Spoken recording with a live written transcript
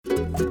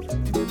Hey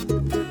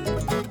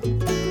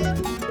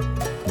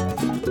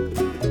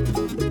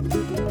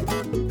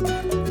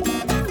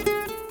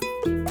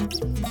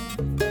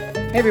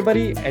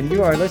everybody, and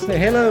you are listening.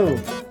 Hello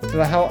to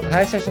the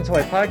High Sessions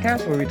Hawaii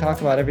podcast, where we talk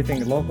about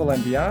everything local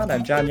and beyond.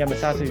 I'm John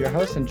Yamasato, your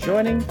host, and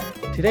joining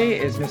today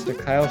is Mr.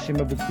 Kyle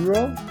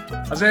Shimabukuro.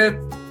 How's it?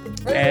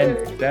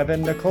 And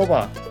Devin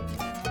Nakoba.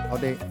 All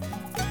day.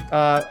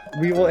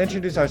 We will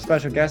introduce our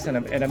special guest in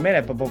a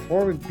minute, but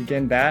before we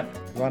begin that,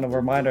 we want to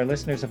remind our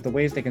listeners of the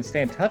ways they can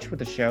stay in touch with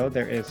the show.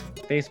 There is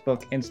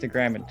Facebook,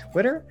 Instagram, and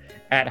Twitter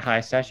at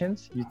High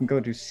Sessions. You can go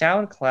to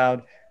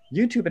SoundCloud,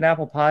 YouTube, and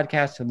Apple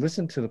Podcasts to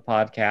listen to the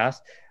podcast.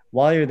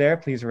 While you're there,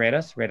 please rate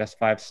us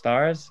 5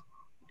 stars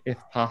if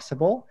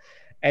possible.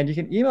 And you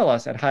can email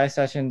us at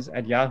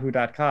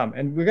highsessions@yahoo.com.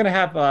 And we're going to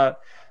have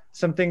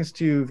some things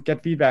to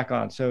get feedback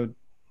on. So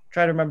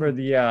try to remember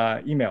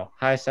the email,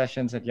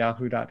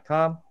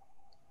 highsessions@yahoo.com,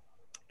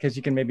 because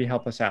you can maybe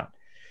help us out.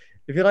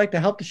 If you'd like to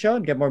help the show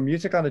and get more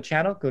music on the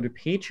channel, go to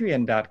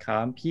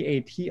patreon.com,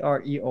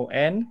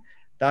 patreon.com,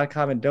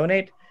 and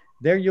donate.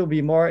 There you'll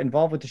be more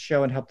involved with the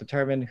show and help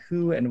determine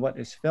who and what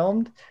is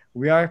filmed.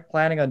 We are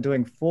planning on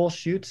doing full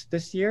shoots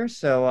this year,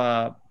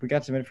 so we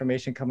got some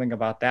information coming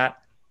about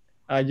that.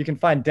 You can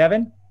find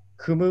Devin,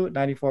 Kumu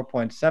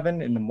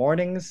 94.7 in the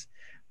mornings.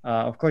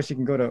 Of course, you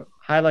can go to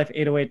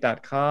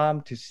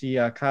highlife808.com to see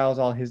Kyle's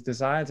all his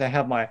designs. I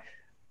have my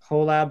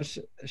collab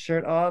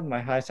shirt on,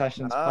 my High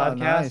Sessions podcast.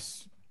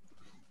 Nice.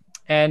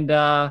 And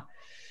I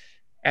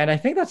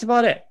think that's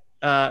about it.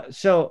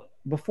 So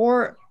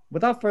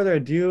without further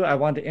ado, I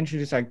want to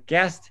introduce our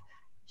guest.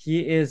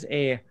 He is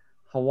a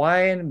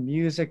Hawaiian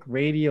music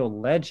radio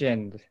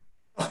legend.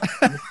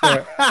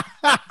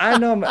 I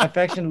know him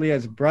affectionately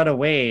as Brother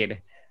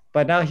Wade,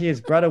 but now he is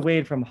Brother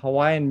Wade from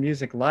Hawaiian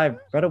Music Live.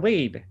 Brother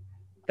Wade,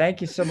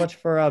 thank you so much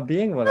for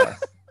being with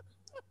us.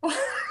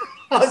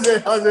 How's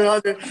it?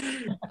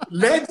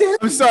 Legend?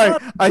 I'm sorry.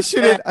 I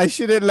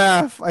shouldn't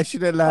laugh.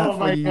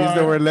 When you use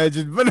the word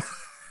legend. But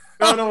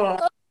no.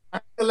 I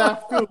have to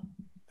laugh too.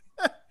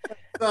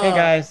 Hey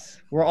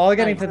guys, we're all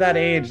getting to that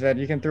age that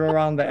you can throw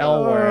around the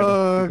L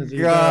word because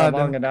you've been around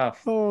long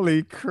enough.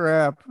 Holy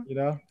crap. You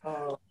know?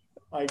 Oh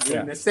my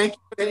goodness. Yeah. Thank you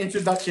for the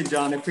introduction,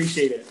 John. I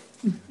appreciate it.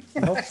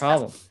 No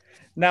problem.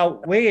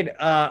 Now, Wade,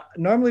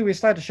 normally we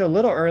start the show a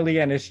little early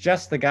and it's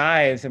just the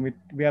guys, and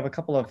we have a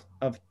couple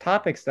of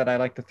topics that I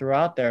like to throw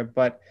out there,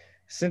 but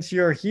since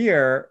you're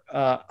here,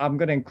 I'm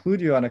going to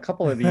include you on a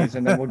couple of these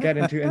and then we'll get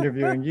into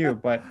interviewing you.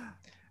 But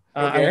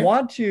okay. I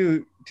want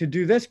to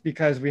do this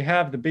because we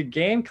have the big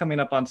game coming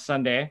up on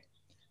Sunday,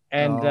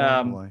 and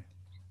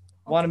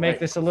want to make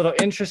this a little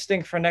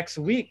interesting for next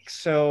week.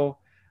 So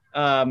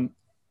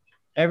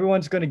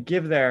everyone's going to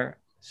give their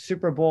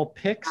Super Bowl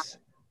picks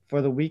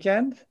for the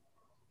weekend.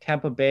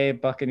 Tampa Bay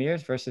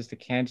Buccaneers versus the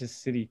Kansas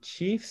City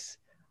Chiefs.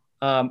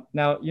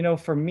 Now,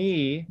 for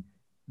me,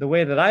 the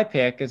way that I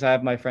pick is I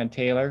have my friend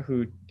Taylor,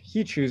 who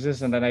he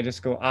chooses, and then I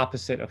just go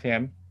opposite of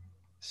him.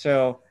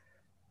 So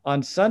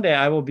on Sunday,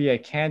 I will be a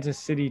Kansas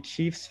City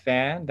Chiefs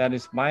fan. That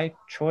is my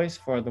choice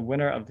for the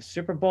winner of the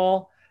Super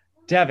Bowl.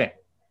 Devin,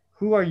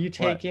 who are you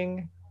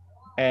taking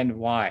and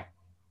why?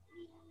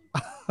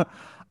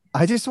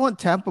 I just want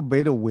Tampa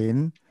Bay to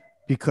win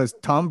because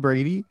Tom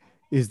Brady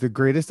is the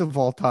greatest of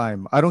all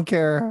time. I don't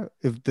care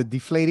if the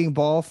deflating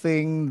ball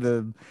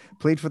thing,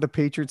 played for the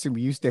Patriots, and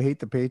we used to hate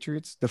the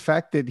Patriots. The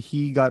fact that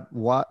he got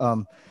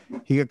kind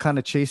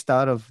of chased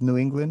out of New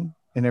England,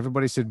 and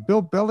everybody said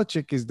Bill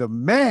Belichick is the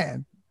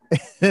man.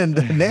 And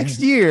the next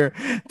year,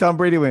 Tom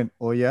Brady went,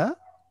 "Oh yeah,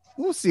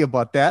 we'll see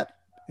about that."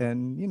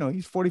 And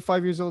he's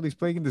 45 years old. He's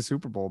playing in the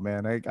Super Bowl,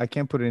 man. I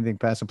can't put anything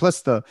past him.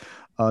 Plus, their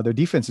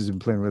defense has been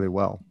playing really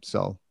well.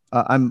 So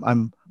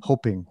I'm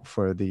hoping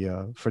for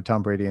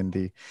Tom Brady and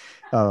the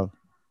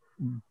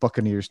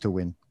Buccaneers to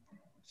win.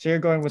 So you're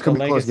going with the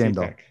legacy game,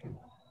 pick. Though.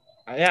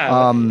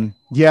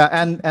 Yeah.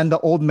 And the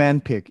old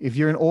man pick. If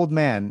you're an old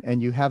man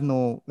and you have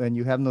no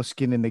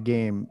skin in the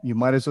game, you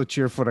might as well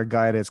cheer for the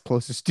guy that's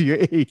closest to your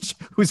age,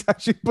 who's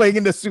actually playing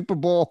in the Super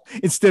Bowl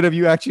instead of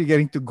you actually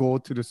getting to go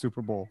to the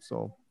Super Bowl.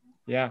 So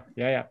yeah.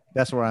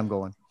 That's where I'm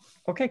going.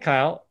 Okay,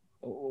 Kyle,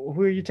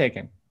 who are you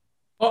taking?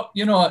 Well,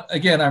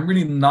 again, I'm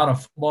really not a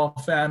football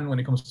fan when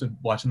it comes to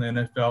watching the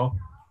NFL,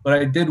 but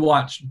I did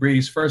watch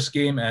Brady's first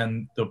game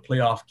and the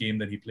playoff game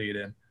that he played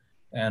in.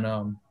 And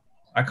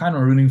I kind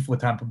of rooting for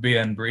Tampa Bay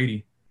and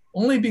Brady,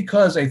 only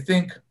because I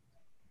think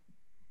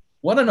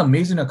what an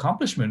amazing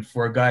accomplishment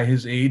for a guy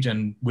his age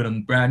and with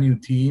a brand new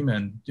team,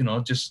 and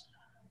just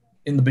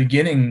in the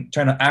beginning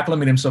trying to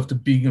acclimate himself to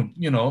being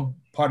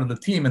part of the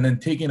team and then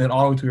taking it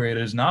all the way to where it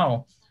is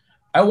now.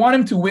 I want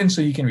him to win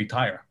so he can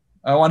retire.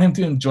 I want him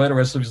to enjoy the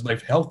rest of his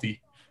life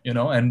healthy,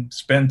 and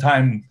spend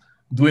time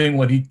doing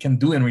what he can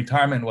do in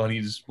retirement while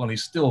he's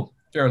still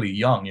fairly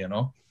young,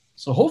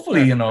 So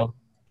hopefully,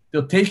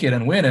 they'll take it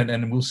and win it,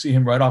 and we'll see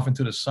him right off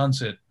into the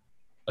sunset,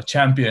 a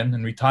champion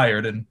and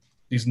retired, and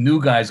these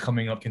new guys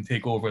coming up can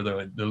take over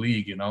the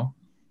league,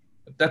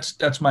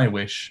 That's my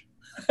wish.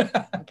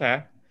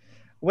 Okay.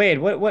 Wade,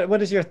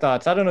 what is your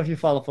thoughts? I don't know if you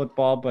follow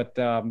football, but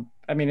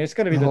I mean, it's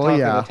going to be the Oh, talk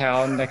yeah. of the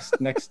town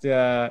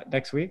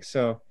next week.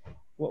 So,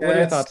 what are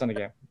your thoughts on the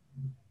game?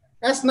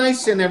 That's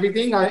nice and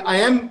everything. I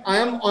am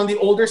on the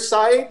older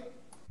side,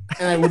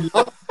 and I would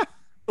love to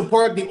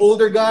support the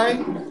older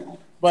guy,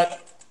 but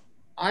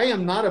I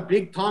am not a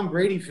big Tom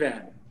Brady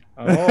fan.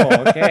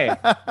 Oh, okay.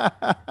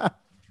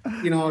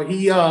 You know, I'm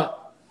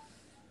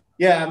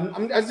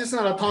just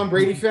not a Tom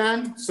Brady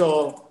fan.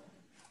 So,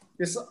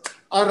 just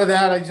out of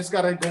that, I just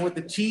got to go with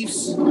the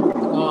Chiefs.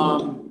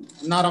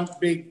 Not a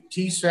big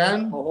Chiefs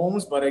fan,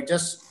 Mahomes, but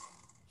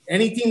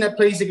anything that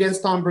plays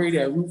against Tom Brady,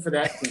 I root for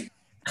that team.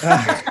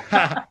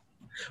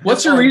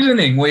 What's your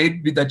reasoning,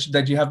 Wade,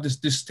 that you have this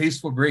distaste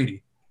for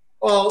Brady?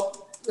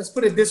 Well, let's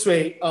put it this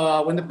way: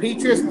 when the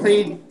Patriots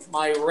played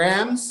my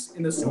Rams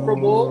in the Super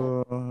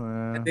Bowl,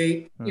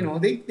 they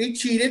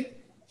cheated.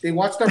 They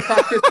watched our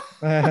practice,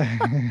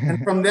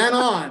 and from then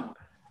on,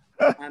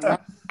 I'm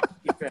not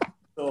a fan.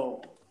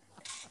 So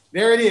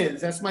there it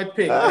is. That's my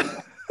pick.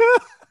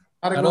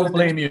 I don't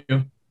blame you.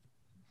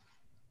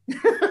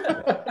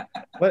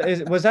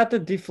 Was that the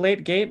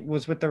Deflate Gate?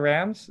 Was with the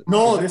Rams?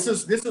 No, this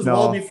is No.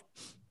 well before.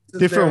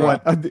 Different one.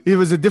 It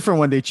was a different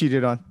one they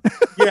cheated on.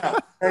 Yeah.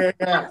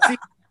 See,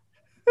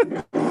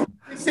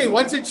 they say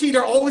once a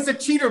cheater, always a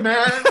cheater,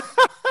 man.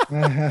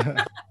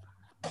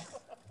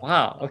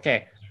 Wow.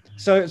 Okay.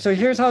 So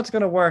here's how it's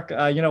going to work.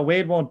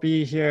 Wade won't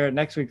be here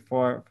next week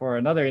for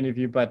another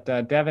interview, but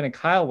Devin and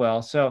Kyle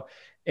will. So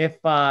if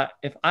I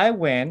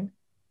win,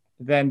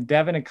 then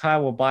Devin and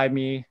Kyle will buy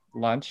me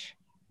lunch.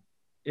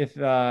 If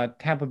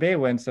Tampa Bay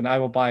wins, then I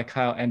will buy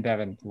Kyle and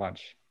Devin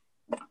lunch.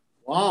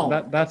 Wow.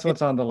 So that's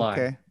what's on the line.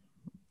 Okay.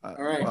 All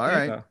right. All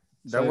right. So-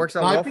 That works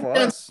out Now, well if for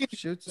Kansas us. City-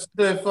 Shoots.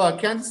 If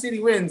Kansas City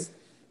wins,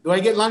 do I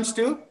get lunch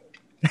too?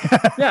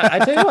 Yeah, I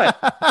tell you what.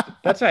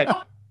 That's right.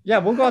 Yeah,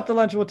 we'll go out to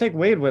lunch. We'll take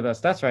Wade with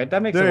us. That's right.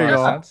 That makes There a you lot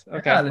go. of sense.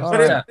 Okay. Yeah, let's All do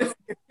right. that.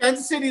 If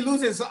Kansas City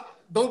loses,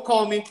 don't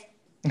call me.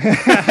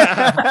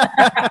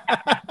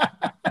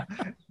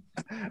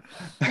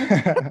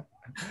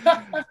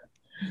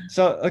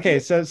 So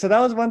that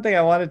was one thing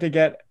I wanted to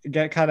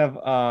get kind of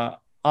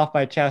off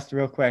my chest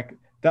real quick.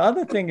 The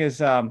other thing is,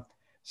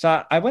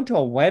 so I went to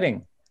a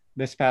wedding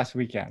this past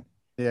weekend.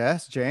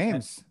 Yes,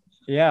 James.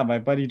 Yeah, my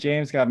buddy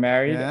James got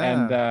married,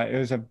 and it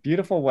was a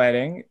beautiful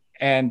wedding.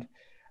 And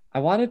I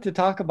wanted to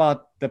talk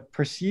about the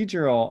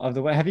procedural of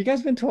the wedding. Have you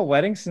guys been to a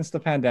wedding since the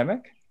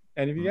pandemic?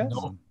 Any of you guys?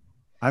 No.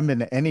 I'm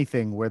in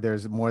anything where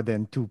there's more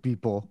than two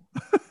people.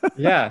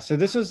 Yeah, so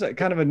this was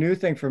kind of a new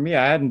thing for me.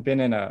 I hadn't been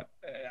in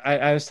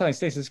I was telling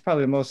Stacey, this is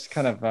probably the most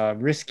kind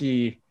of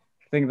risky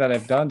thing that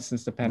I've done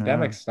since the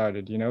pandemic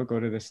started, go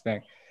to this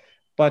thing.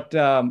 But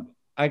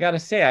I got to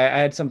say, I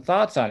had some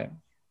thoughts on it.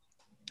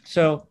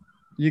 So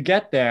you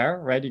get there,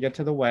 right? You get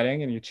to the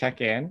wedding and you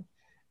check in,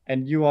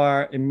 and you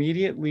are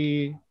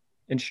immediately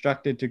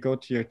instructed to go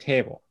to your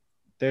table.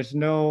 There's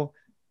no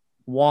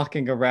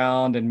walking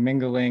around and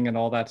mingling and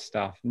all that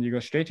stuff. And you go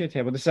straight to your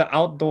table. This is an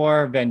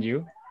outdoor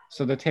venue,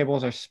 so the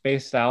tables are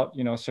spaced out,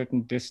 a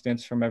certain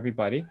distance from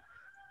everybody,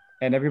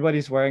 and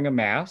everybody's wearing a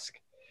mask.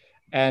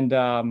 And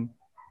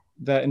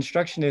the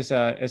instruction is,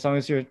 as long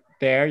as you're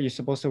there, you're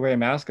supposed to wear a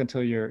mask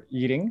until you're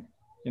eating.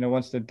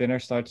 Once the dinner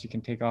starts, you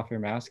can take off your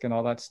mask and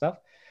all that stuff.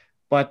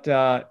 But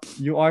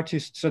you are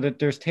so that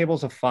there's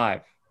tables of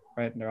 5,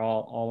 right? And they're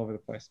all over the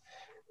place.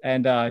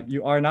 And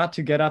you are not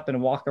to get up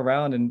and walk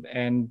around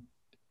and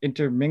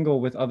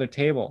intermingle with other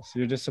tables.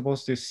 You're just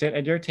supposed to sit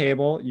at your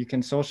table. You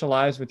can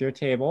socialize with your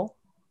table.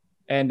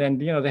 And then,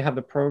 they have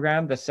the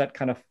program that's set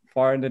kind of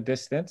far in the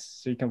distance,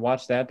 so you can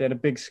watch that. They had a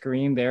big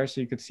screen there,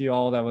 so you could see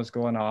all that was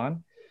going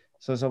on.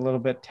 So it's a little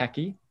bit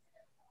techie.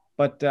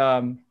 But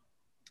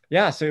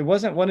so it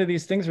wasn't one of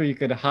these things where you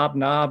could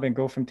hobnob and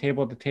go from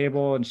table to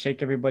table and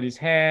shake everybody's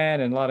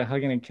hand and a lot of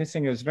hugging and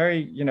kissing. It was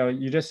very,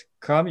 you just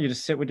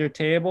sit with your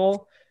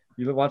table,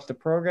 you watch the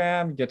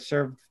program, you get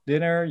served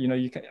dinner.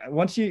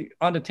 Once you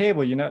on the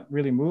table, you're not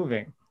really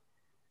moving.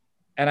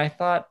 And I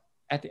thought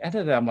at the end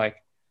of that, I'm like,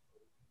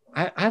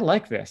 I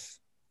like this.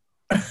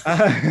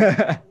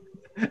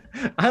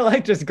 I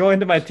like just going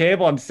to my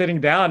table and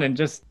sitting down and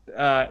just,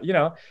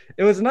 it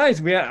was nice.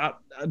 We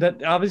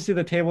that obviously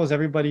the table is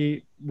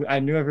everybody. I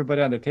knew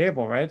everybody on the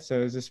table, right?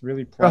 So it was just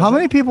really pleasant. How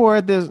many people were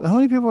at this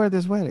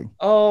wedding?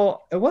 Oh,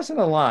 it wasn't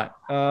a lot.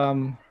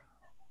 I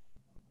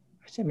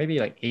said maybe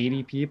like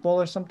 80 people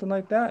or something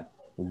like that.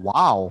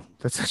 Wow,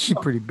 that's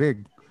actually pretty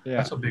big. Yeah,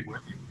 That's a big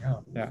wedding.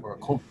 Yeah.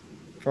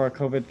 For a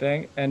COVID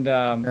thing, and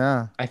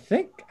Yeah. I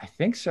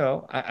think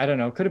so. I don't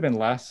know. It could have been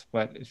less,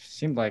 but it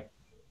seemed like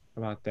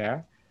about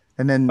there.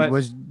 And then But-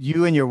 was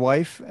you and your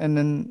wife, and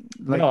then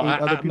like No,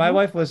 8 other people? my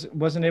wife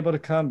wasn't able to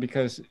come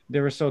because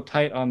they were so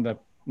tight on the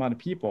amount of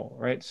people,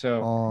 right?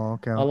 So Oh,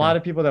 okay. a lot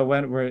of people that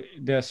went were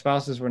their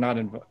spouses were not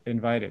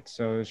invited,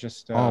 so it was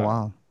just Oh,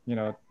 wow.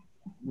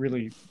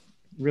 really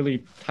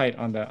really tight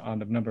on the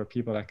number of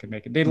people that could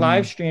make it. They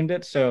live streamed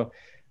it, so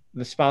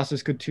the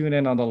spouses could tune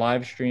in on the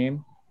live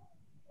stream.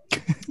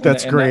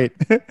 That's great.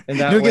 in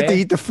that You don't get to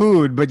way. eat the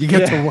food, but you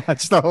get Yeah. to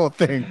watch the whole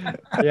thing.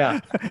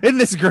 Yeah. Isn't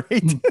this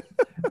great?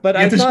 But You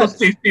I have to thought, just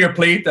taste your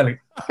plate.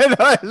 Like, I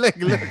know, like,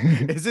 look,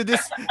 isn't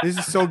this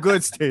is so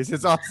good, Stace.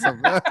 It's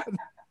awesome.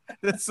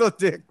 That's so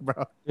dick,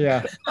 bro.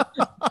 yeah.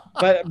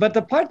 But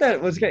the part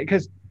that was good,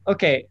 because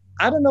okay,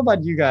 I don't know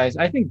about you guys.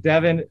 I think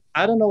Devin,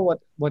 I don't know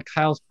what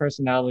Kyle's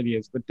personality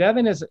is, but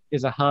Devin is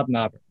a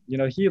hobnobber. You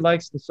know, he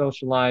likes to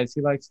socialize,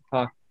 he likes to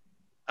talk.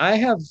 I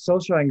have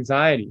social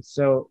anxiety.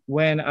 So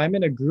when I'm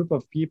in a group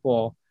of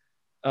people,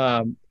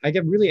 I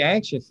get really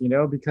anxious, you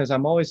know, because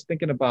I'm always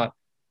thinking about,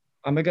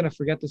 am I going to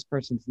forget this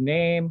person's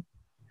name?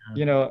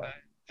 You know,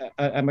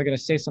 am I going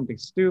to say something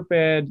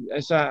stupid?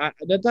 So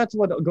that's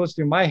what goes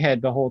through my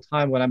head the whole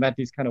time when I'm at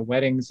these kind of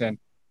weddings. And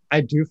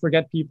I do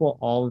forget people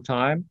all the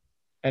time.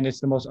 And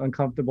it's the most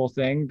uncomfortable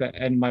thing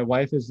and my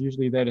wife is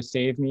usually there to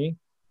save me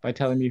by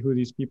telling me who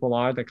these people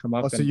are that come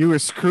up. Oh, so you were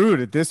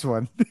screwed at this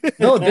one.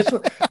 No,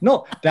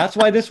 that's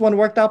why this one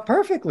worked out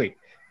perfectly, you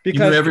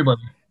because knew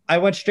everybody. I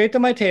went straight to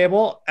my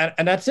table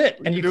and that's it.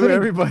 And you knew couldn't,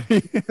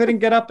 everybody. couldn't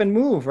get up and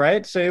move,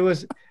 right? So it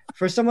was,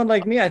 for someone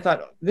like me, I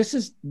thought this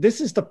is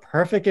the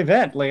perfect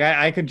event. Like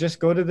I could just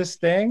go to this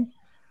thing.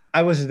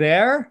 I was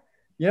there,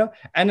 you know.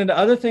 And then the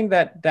other thing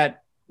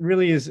that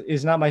really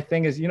is not my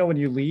thing is, you know, when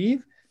you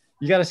leave,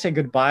 you got to say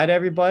goodbye to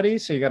everybody.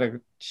 So you got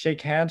to shake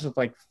hands with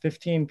like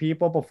 15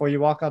 people before you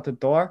walk out the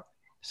door.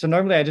 So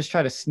normally I just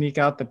try to sneak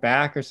out the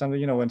back or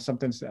something, you know, when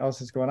something else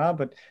is going on.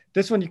 But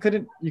this one you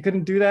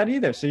couldn't do that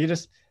either. So you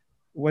just,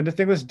 when the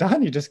thing was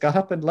done, you just got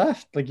up and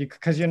left, like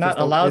because you're not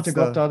allowed to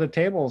go up to other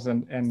tables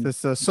and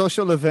it's a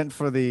social event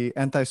for the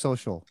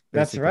antisocial.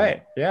 That's basically.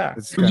 right. Yeah.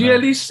 Would you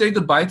at least say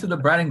goodbye to the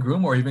bride and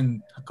groom, or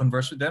even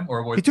converse with them,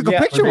 or He took a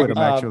picture with him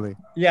actually.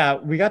 Yeah,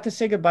 we got to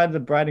say goodbye to the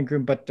bride and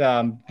groom, but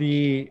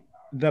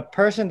the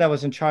person that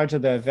was in charge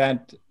of the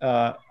event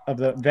of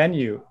the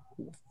venue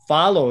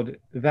followed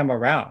them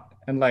around,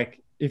 and like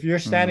if you're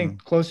standing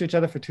close to each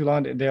other for too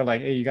long, they're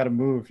like, hey, you got to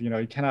move, you know,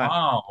 you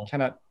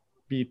cannot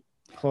be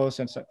close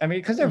and stuff. I mean,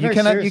 because they're very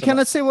serious. You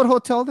cannot say what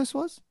hotel this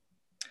was.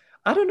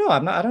 I don't know.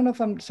 I don't know if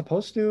I'm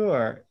supposed to,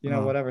 or you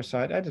know, whatever. So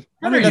I just.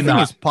 I mean, the thing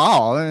is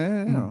Paul.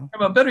 You know.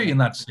 But better you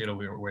not say it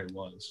where it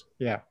was.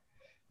 Yeah,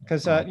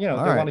 because you know,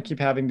 they want to keep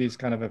having these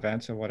kind of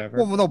events or whatever.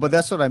 Well, no, but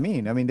that's what I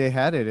mean. I mean, they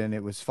had it and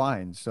it was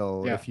fine.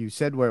 So Yeah. if you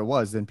said where it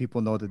was, then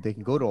people know that they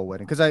can go to a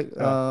wedding. Because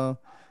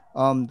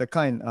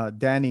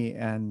Danny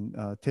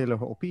and Taylor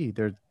Hopi,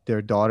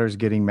 their daughter's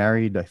getting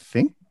married, I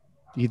think,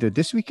 either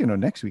this weekend or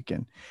next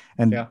weekend,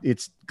 and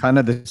it's kind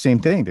of the same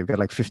thing. They've got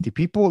like 50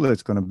 people.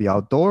 It's going to be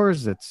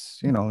outdoors. It's,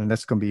 you know, and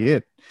that's going to be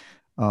it.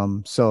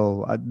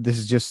 So this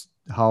is just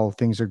how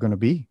things are going to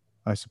be,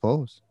 I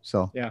suppose.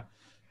 So yeah.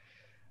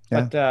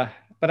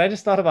 But I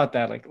just thought about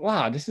that, like,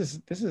 wow, this is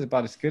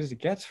about as good as it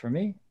gets for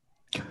me,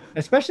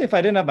 especially if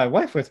I didn't have my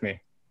wife with me.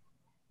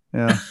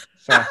 Yeah.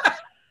 So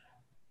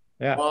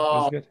yeah,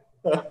 Wow. it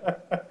was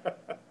good.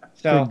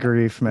 So Good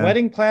grief, man.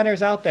 wedding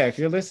planners out there, if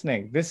you're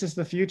listening, this is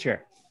the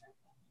future.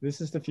 This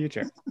is the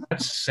future.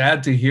 That's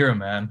sad to hear,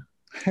 man.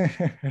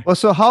 Well,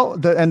 so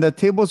the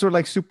tables were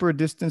like super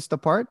distanced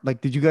apart?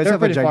 Like, did you guys They're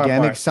have a pretty far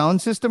gigantic apart.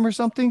 sound system or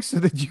something so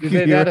that you could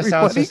They hear had a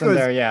sound everybody? system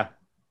there, yeah.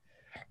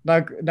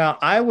 Now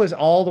I was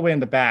all the way in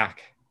the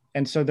back,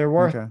 and so there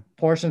were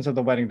portions of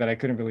the wedding that I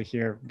couldn't really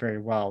hear very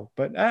well,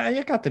 but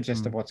I got the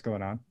gist of what's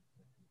going on.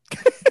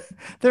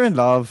 They're in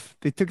love.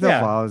 They took the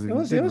vows. It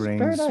was did very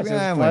rings. nice. It was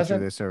I went through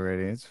pleasant. this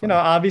already. It's You fine. know,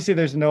 obviously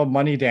there's no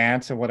money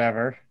dance or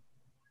whatever,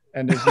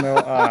 and there's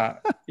no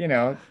you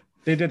know,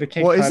 they did the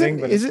cake cutting.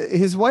 But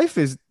his wife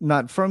is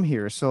not from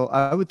here, so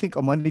I would think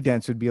a money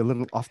dance would be a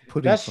little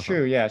off-putting. that's for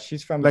true. her. Yeah,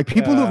 she's from Like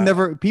people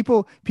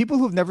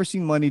who've never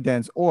seen money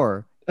dance,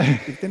 or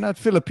if they're not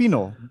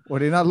Filipino or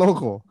they're not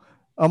local,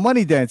 a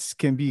money dance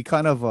can be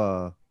kind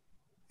of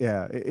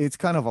it's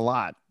kind of a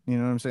lot. You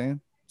know what I'm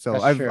saying? So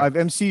That's I've true. I've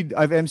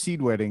emceed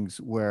weddings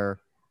where,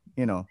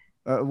 you know,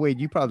 Wade,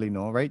 you probably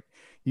know, right?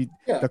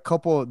 The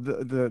couple,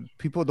 the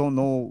people don't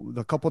know,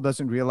 the couple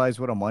doesn't realize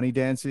what a money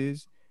dance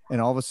is,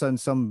 and all of a sudden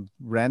some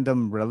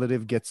random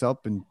relative gets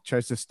up and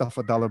tries to stuff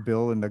a dollar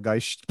bill in the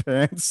guy's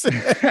pants.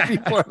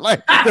 People are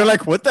like, they're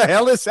like, what the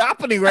hell is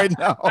happening right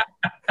now?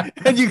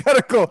 And you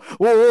gotta go,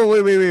 whoa,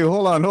 wait,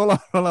 hold on.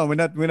 We're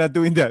not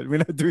doing that. We're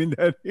not doing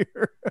that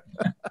here.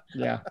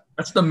 yeah,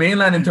 That's the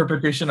mainland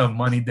interpretation of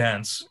money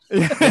dance.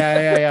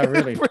 yeah,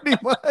 really. Pretty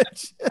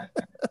much.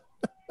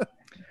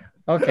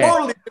 Okay,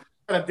 Totally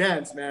different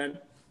dance, man.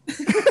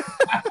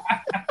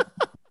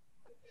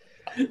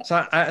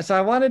 so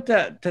I wanted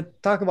to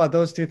talk about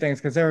those two things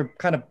because they were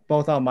kind of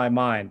both on my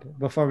mind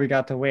before we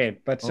got to Wade.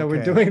 But so we're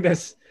Okay. doing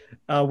this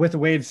with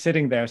Wade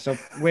sitting there. So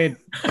Wade,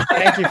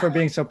 thank you for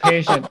being so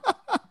patient.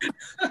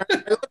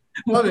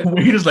 Love it.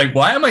 Wade is like,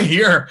 why am I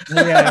here?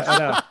 Yeah, I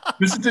know.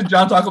 Listen to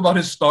John talk about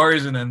his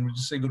stories, and then we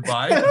just say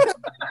goodbye.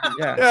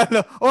 Yeah. Yeah,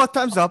 no. Oh,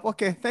 time's up.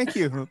 Okay, thank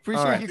you.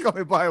 Appreciate All right. you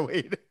coming by,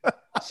 Wade.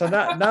 So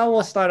now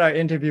we'll start our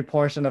interview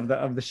portion of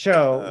the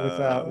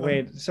show with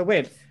Wade. So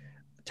Wade,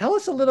 tell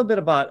us a little bit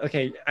about.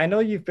 Okay, I know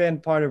you've been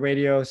part of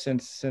radio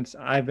since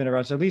I've been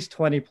around, so at least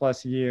 20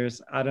 plus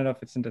years. I don't know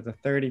if it's into the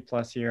 30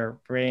 plus year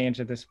range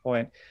at this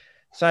point.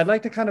 So I'd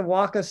like to kind of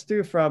walk us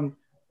through from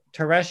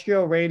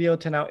terrestrial radio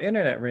to now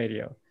internet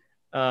radio.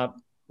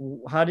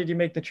 How did you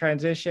make the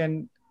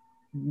transition?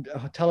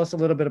 Tell us a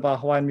little bit about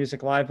Hawaiian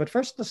Music Live. But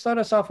first, to start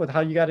us off with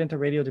how you got into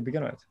radio to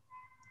begin with.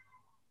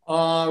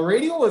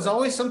 Radio was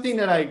always something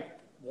that I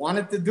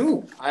wanted to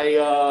do.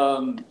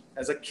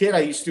 As a kid, I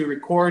used to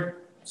record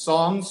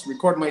songs,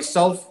 record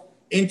myself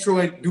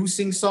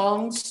introducing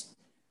songs.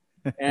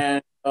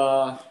 And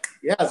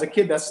as a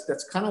kid,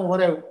 that's kind of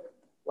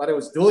what I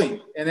was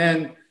doing. And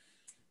then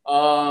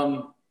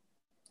I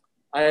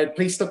had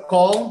placed a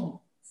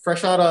call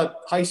fresh out of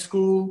high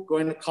school,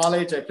 going to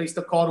college. I placed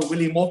a call to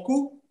Willie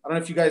Moku. I don't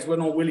know if you guys would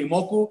know Willie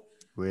Moku.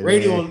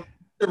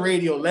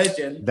 Radio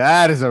legend.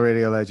 That is a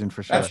radio legend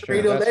for sure. That's a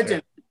radio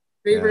legend.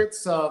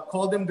 Favorites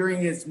called him during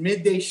his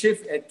midday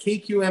shift at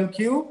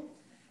KQMQ.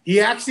 He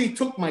actually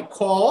took my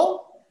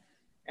call,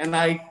 and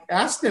I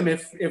asked him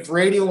if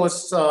radio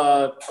was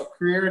a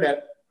career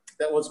that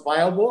was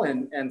viable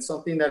and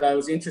something that I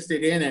was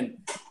interested in, and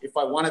if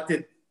I wanted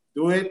to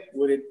do it,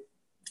 would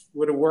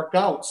it work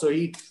out? So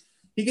he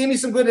gave me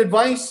some good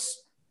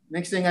advice.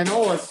 Next thing I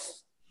know, I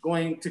was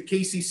going to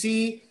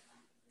KCC,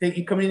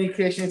 taking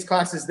communications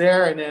classes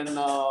there, and then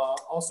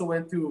also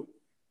went to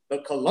the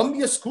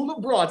Columbia School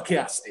of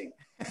Broadcasting.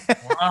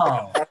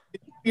 Wow.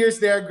 Years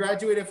there,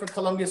 graduated from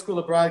Columbia School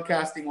of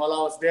Broadcasting. While I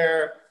was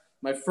there,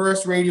 my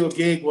first radio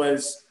gig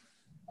was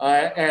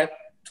at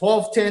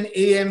 1210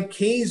 AM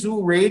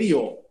Keizu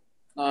Radio,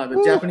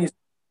 the Japanese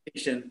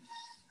station.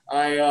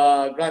 I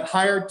got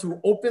hired to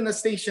open the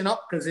station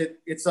up because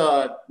it's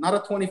not a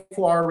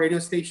 24-hour radio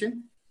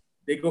station.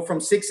 They go from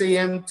 6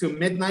 a.m. to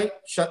midnight,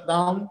 shut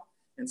down,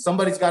 and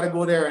somebody's got to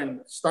go there and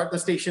start the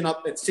station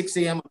up at 6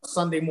 a.m. on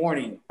Sunday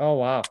morning. Oh,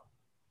 wow.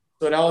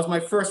 So that was my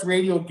first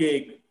radio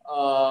gig,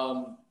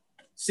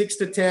 6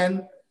 to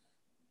 10,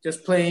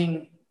 just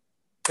playing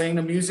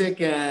the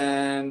music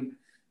and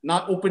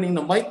not opening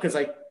the mic because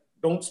I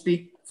don't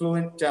speak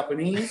fluent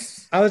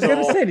Japanese. I was going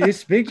to say, do you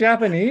speak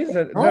Japanese?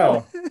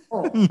 No.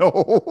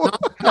 No.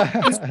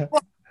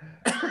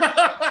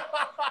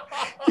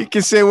 You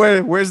can say,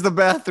 where's the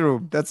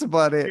bathroom? That's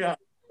about it. Yeah.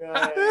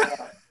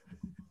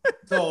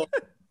 So,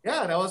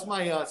 that was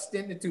my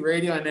stint into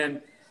radio. And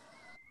then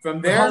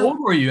from there... How old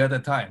were you at the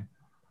time?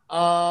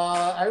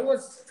 I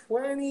was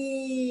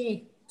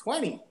 20.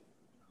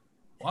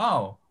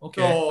 Wow.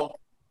 Okay. So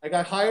I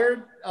got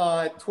hired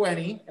at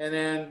 20. And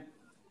then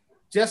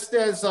just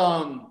as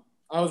I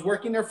was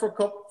working there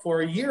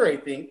for a year, I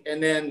think.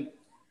 And then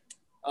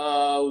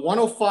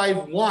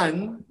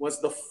 105.1 was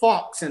the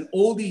Fox and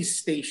Oldies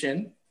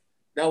station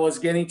that was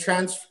getting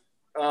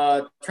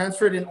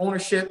transferred in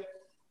ownership,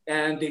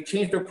 and they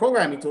changed their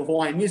programming to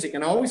Hawaiian music.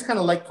 And I always kind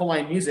of liked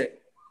Hawaiian music.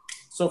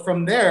 So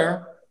from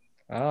there,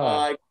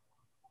 in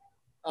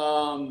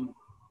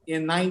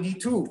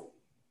 92,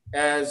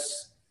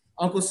 as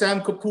Uncle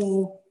Sam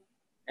Kapu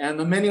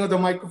and many of the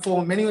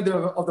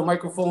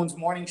microphones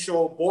morning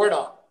show board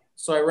up.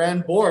 So I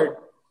ran board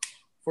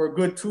for a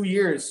good 2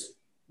 years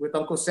with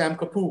Uncle Sam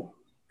Kapu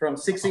from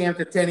 6 a.m.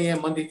 to 10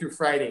 a.m. Monday through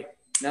Friday.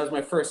 And that was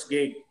my first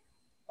gig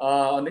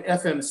on the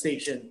FM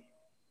station.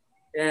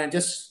 And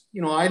just,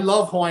 I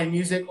love Hawaiian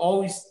music,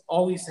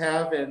 always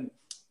have. And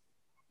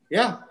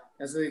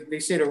as they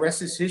say, the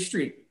rest is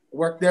history. I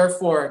worked there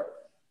for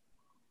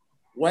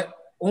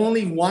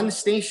only one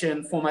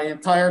station for my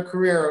entire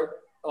career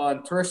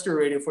on terrestrial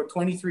radio for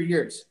 23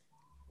 years.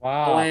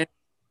 Wow.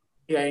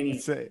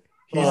 He's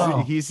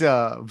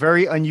a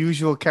very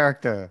unusual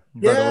character,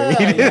 by the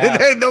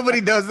way.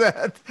 Nobody does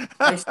that.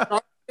 I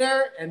started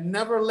there and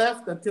never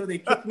left until they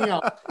kicked me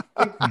out.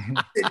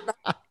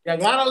 You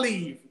gotta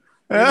leave.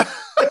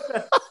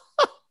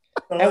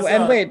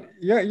 And wait,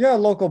 you're a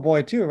local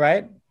boy too,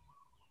 right?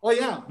 Oh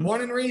yeah,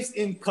 born and raised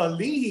in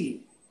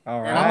Kalihi.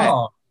 All right.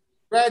 Wow.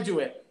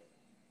 Graduate.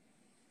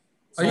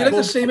 Are you like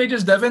the same age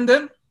as Devin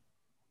then?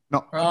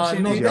 No, no,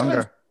 he's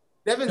younger.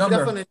 Devin's Younger.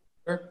 definitely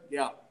younger.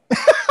 Yeah.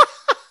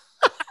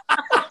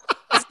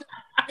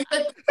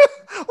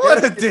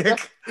 What a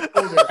dick.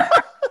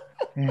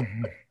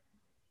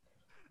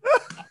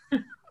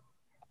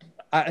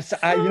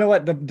 You know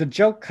what? The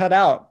joke cut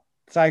out.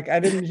 So I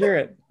didn't hear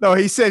it. No,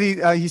 he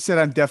said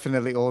I'm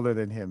definitely older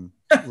than him,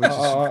 which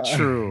is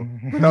true.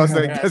 And I was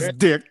like, that's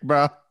dick,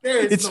 bro.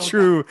 It's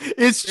true.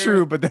 It's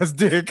true, but that's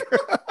dick.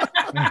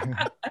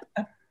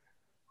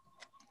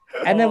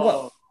 And then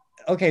what?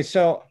 Okay,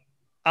 so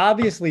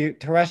obviously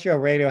terrestrial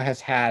radio has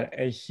had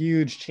a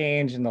huge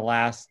change in the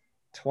last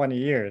 20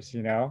 years,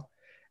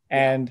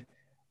 and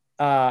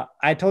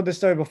I told this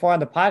story before on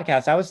the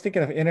podcast. I was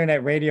thinking of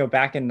internet radio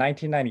back in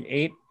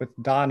 1998 with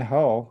Don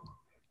Ho,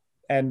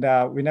 and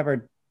we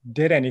never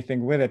did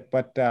anything with it.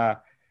 But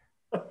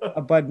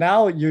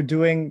now you're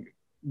doing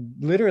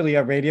literally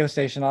a radio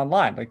station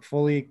online, like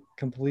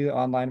completely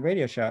online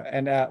radio show.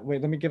 And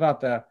wait, let me give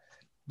out the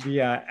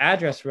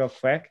address real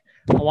quick.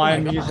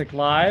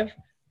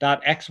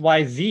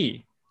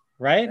 HawaiianMusicLive.xyz,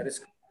 right?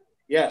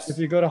 Yes. If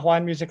you go to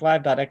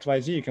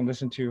HawaiianMusicLive.xyz, you can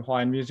listen to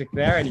Hawaiian music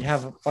there, and you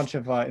have a bunch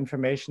of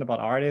information about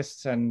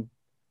artists. And,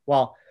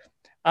 well,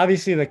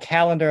 obviously the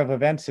calendar of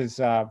events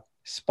is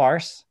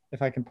sparse,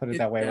 if I can put it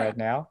that way right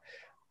now.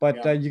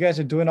 But you guys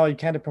are doing all you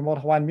can to promote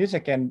Hawaiian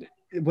music. And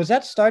was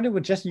that started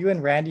with just you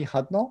and Randy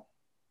Hudnall?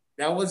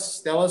 That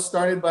was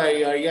started by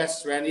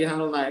yes, Randy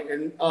Handel and I,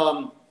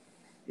 and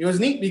it was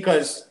neat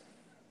because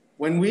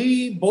when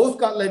we both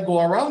got let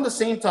go around the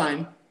same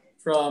time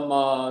from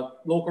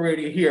local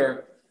radio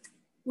here,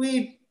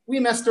 we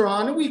messed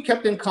around and we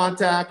kept in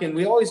contact, and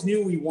we always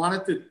knew we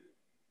wanted to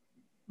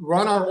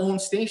run our own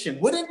station.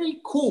 Wouldn't it be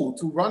cool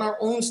to run our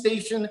own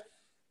station,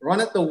 run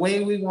it the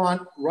way we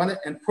want, run it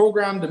and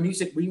program the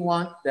music we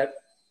want that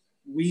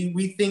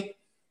we think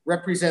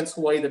represents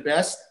Hawaii the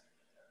best?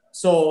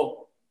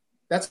 So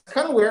that's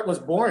kind of where it was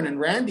born. And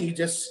Randy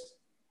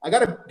I got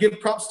to give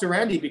props to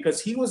Randy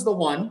because he was the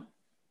one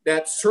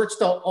that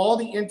searched out all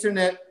the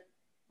internet,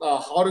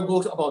 how to go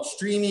about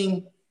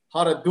streaming,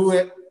 how to do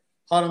it,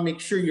 how to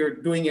make sure you're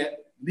doing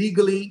it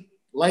legally,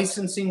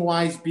 licensing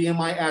wise,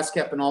 BMI,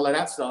 ASCAP, and all of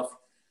that stuff.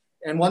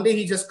 And one day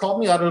he just called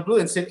me out of the blue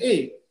and said,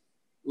 hey,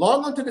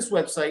 log onto this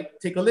website,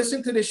 take a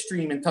listen to this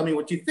stream and tell me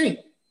what you think.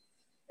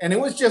 And it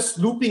was just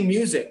looping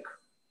music.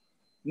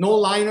 No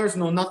liners,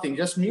 no nothing,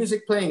 just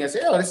music playing. I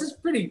said, oh, this is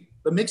pretty,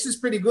 the mix is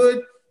pretty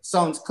good,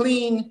 sounds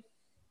clean.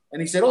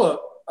 And he said,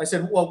 oh, I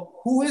said, well,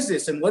 who is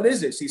this and what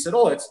is this? He said,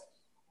 oh,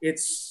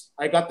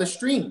 I got the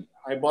stream.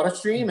 I bought a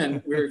stream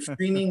and we're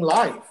streaming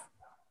live.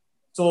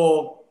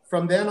 So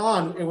from then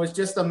on, it was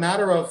just a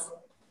matter of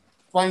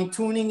fine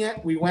tuning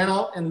it. We went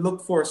out and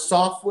looked for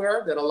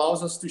software that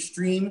allows us to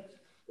stream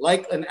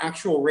like an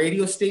actual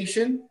radio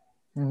station.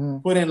 Mm-hmm.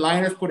 Put in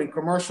liners, put in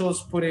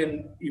commercials,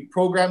 you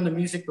program the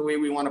music the way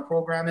we want to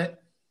program it.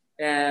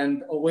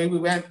 And away we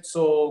went.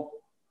 So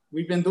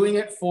we've been doing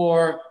it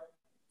for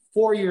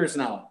 4 years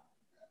now.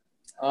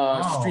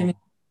 Streaming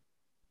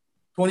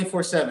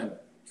 24/7.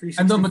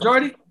 And the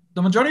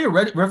majority of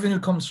revenue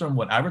comes from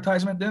what,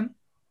 advertisement then?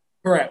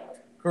 Correct.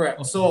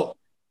 Okay. So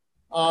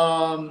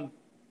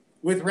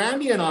with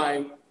Randy and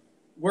I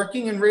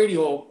working in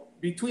radio,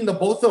 between the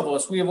both of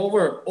us, we have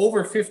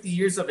over 50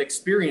 years of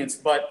experience.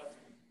 But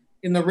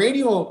in the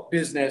radio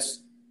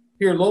business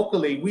here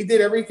locally, we did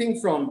everything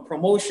from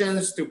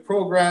promotions to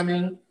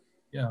programming,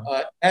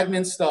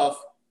 admin stuff.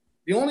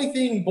 The only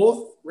thing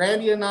both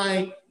Randy and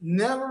I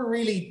never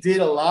really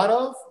did a lot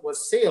of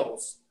was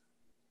sales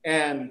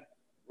and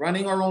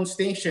running our own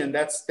station.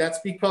 That's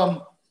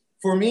become,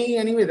 for me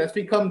anyway, that's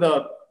become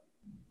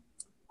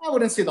I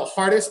wouldn't say the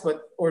hardest,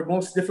 or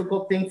most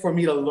difficult thing for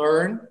me to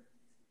learn,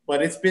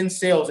 but it's been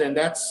sales. And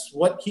that's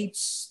what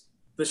keeps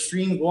the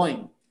stream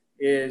going,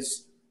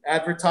 is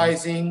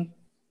advertising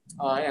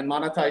and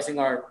monetizing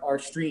our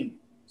stream.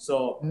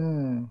 So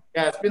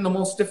yeah, it's been the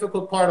most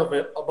difficult part of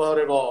it, about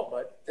it all.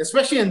 But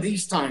especially in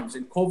these times,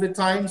 in COVID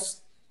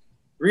times,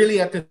 really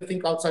have to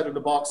think outside of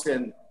the box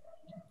and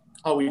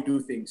how we do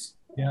things.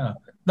 Yeah.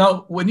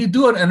 Now, when you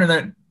do an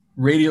internet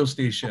radio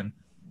station,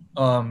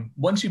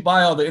 once you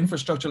buy all the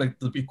infrastructure, like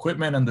the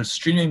equipment and the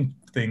streaming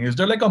thing, is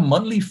there like a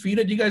monthly fee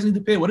that you guys need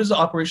to pay? What is the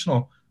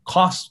operational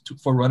cost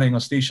for running a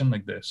station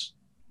like this?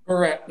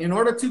 Correct. In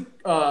order to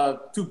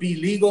be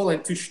legal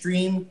and to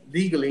stream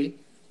legally,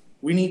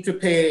 we need to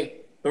pay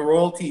the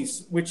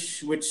royalties,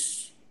 which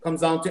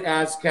comes down to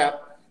ASCAP,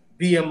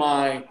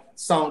 BMI,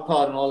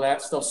 SoundCloud, and all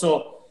that stuff.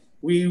 So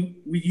we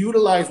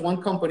utilize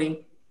one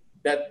company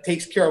that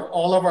takes care of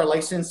all of our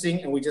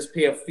licensing, and we just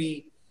pay a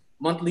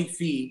monthly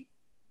fee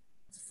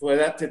for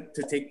that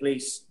to take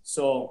place.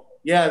 So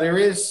yeah, there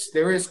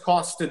is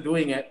cost to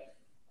doing it,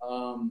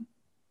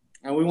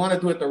 and we want to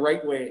do it the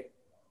right way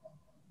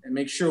and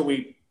make sure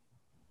we,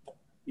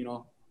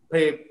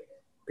 pay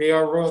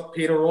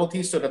the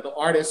royalties so that the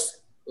artists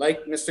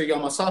like Mr.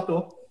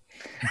 Yamasato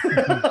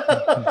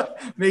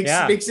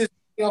makes it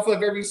off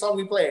of every song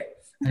we play.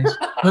 Nice.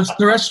 Does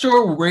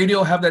terrestrial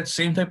radio have that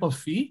same type of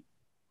fee,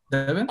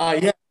 Devin?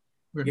 Yeah.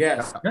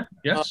 Yes.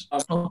 Yes.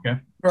 Okay.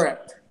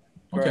 Correct.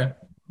 Okay.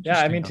 Yeah,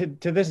 I mean,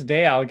 to this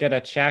day, I'll get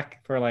a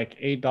check for like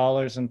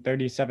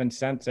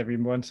 $8.37 every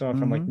once in a while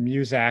from like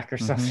Muzak or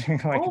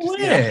something. Like,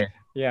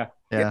 yeah.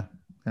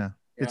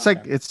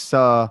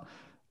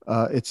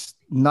 It's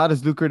not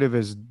as lucrative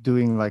as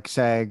doing like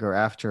SAG or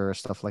AFTRA or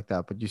stuff like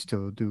that, but you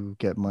still do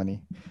get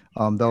money.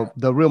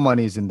 The real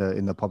money is in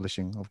the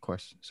publishing, of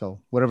course. So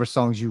whatever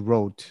songs you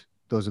wrote,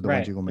 those are the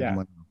ones you're gonna make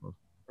money off of.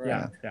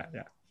 Yeah.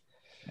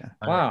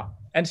 Wow.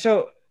 And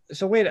so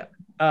wait,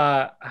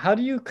 how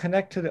do you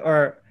connect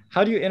or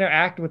how do you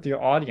interact with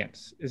your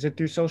audience? Is it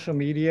through social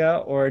media,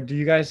 or do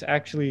you guys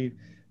actually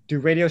do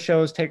radio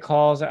shows, take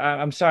calls?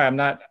 I'm sorry, I'm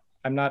not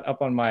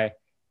up on my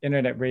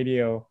internet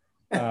radio.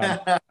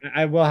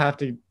 I will have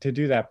to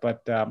do that,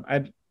 but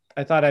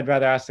I thought I'd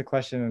rather ask the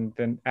question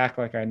than act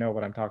like I know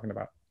what I'm talking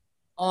about.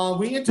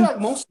 We interact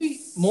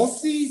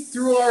mostly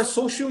through our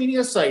social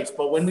media sites,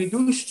 but when we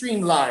do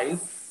stream live,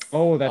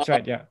 that's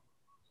right, yeah,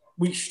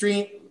 we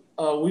stream.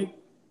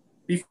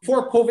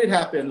 Before COVID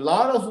happened, a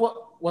lot of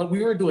what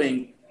we were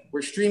doing,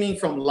 we're streaming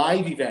from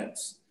live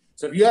events.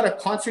 So if you had a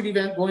concert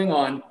event going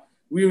on,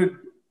 we would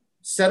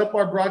set up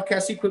our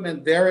broadcast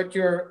equipment there at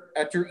your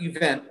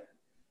event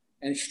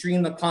and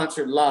stream the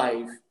concert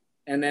live,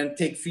 and then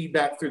take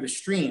feedback through the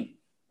stream.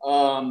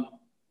 I'm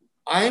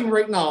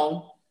right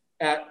now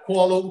at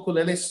Koalo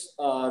Ukulele's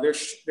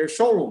their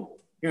showroom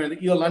here in the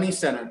Iolani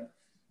Center,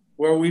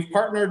 where we've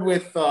partnered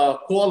with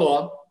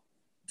Kualoa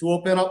to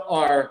open up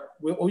our,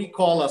 what we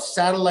call a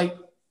satellite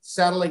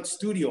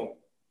studio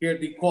here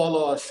at the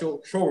Kualoa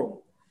showroom.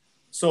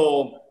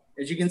 So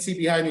as you can see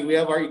behind me, we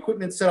have our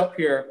equipment set up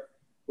here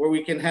where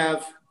we can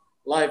have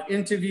live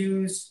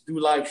interviews, do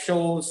live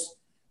shows,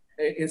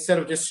 instead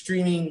of just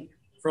streaming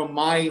from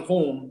my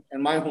home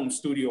and my home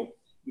studio.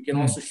 We can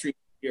also stream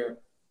here.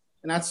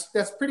 And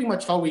that's pretty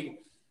much how we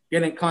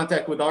get in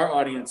contact with our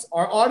audience.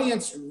 Our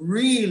audience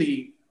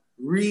really,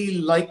 really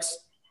likes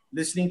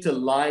listening to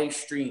live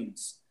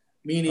streams,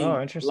 meaning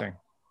interesting.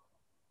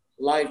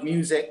 Live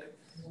music.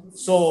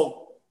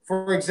 So,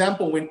 for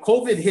example, when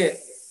COVID hit,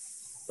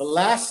 the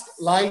last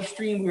live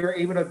stream we were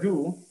able to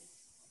do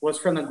was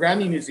from the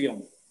Grammy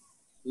Museum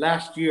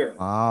last year.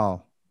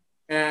 Wow.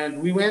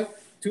 And we went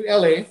to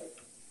LA,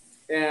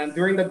 and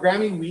during the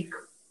Grammy week,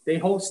 they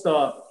host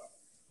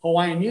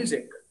Hawaiian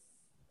music.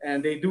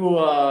 And they do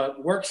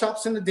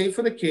workshops in the day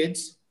for the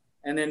kids,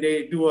 and then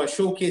they do a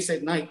showcase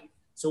at night.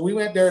 So we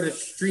went there to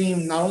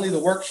stream not only the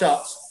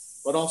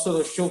workshops, but also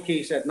the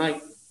showcase at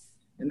night.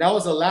 And that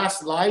was the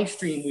last live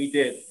stream we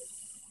did.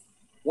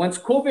 Once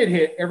COVID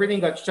hit,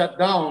 everything got shut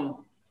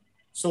down.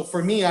 So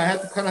for me, I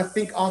had to kind of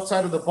think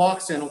outside of the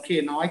box and,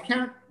 okay, now I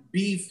can't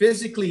be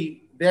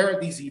physically there at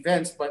these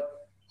events,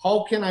 but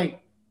how can I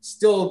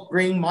still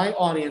bring my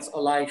audience a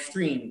live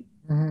stream?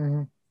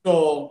 Mm-hmm.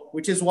 So,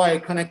 which is why I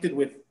connected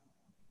with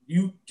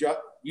you,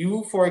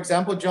 for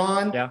example,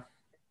 John. Yeah.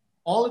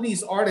 All of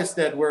these artists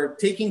that were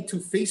taking to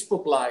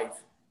Facebook Live,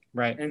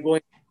 right, and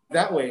going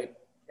that way.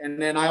 And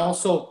then I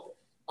also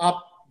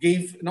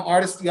gave an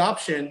artist the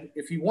option,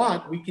 if you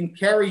want, we can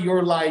carry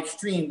your live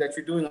stream that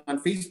you're doing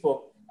on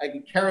Facebook. I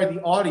can carry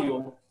the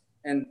audio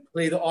and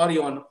play the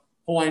audio on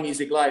Hawaiian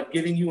Music Live,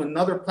 giving you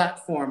another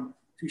platform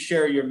to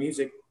share your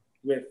music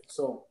with.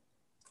 So,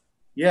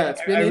 yeah,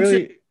 it's been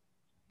interesting.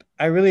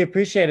 I really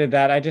appreciated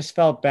that. I just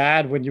felt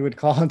bad when you would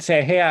call and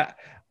say, hey,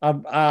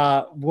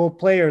 we'll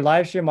play your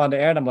live stream on the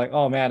air. And I'm like,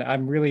 oh man,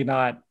 I'm really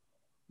not,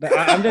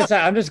 I'm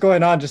just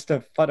going on just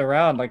to fun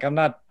around. Like I'm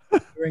not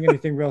doing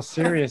anything real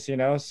serious, you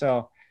know?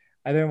 So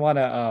I didn't want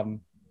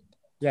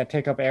to,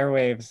 take up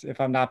airwaves if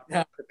I'm not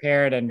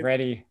prepared and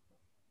ready.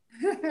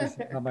 That's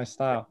not my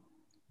style.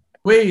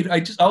 Wait,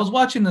 I was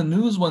watching the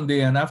news one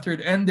day, and after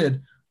it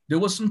ended, there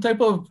was some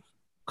type of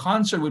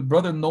concert with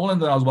Brother Nolan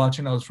that I was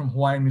watching. I was from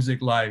Hawaiian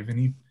Music Live,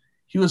 and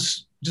he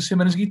was just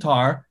him and his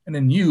guitar, and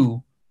then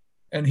you,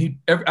 and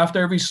after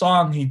every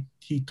song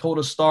he told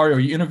a story, or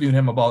you interviewed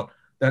him about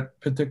that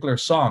particular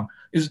song.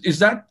 Is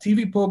that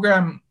TV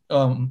program?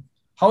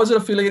 How is it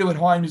affiliated with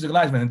Hawaiian Music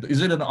Live, man?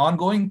 Is it an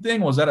ongoing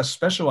thing, or was that a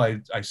special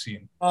I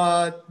seen?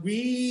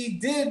 We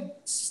did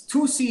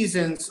 2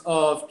 seasons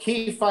of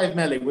K5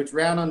 Mele, which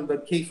ran on the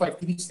K5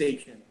 TV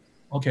station.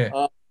 Okay.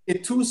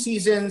 It 2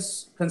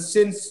 seasons,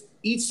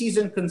 each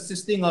season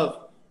consisting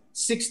of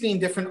 16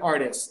 different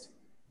artists.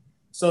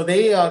 So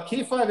they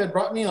K5 had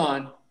brought me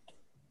on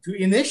to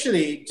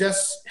initially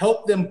just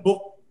help them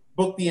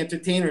book the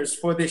entertainers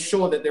for this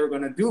show that they were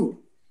going to do.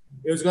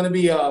 It was going to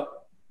be a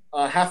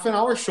half an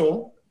hour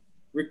show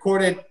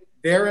recorded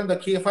there in the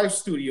K5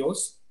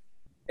 studios,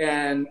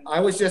 and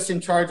I was just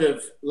in charge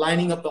of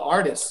lining up the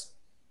artists.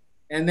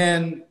 And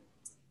then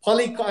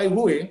Pali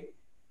Kaihui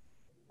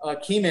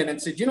came in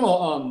and said,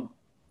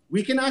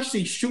 we can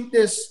actually shoot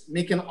this,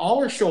 make an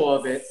hour show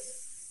of it.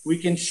 We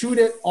can shoot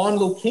it on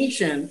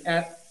location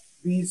at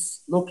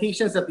these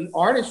locations that the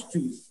artist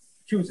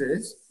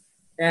chooses,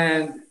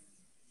 and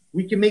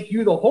we can make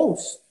you the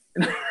host.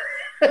 And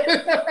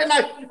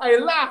I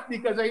laughed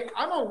because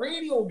I'm a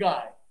radio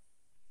guy.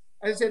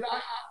 I said,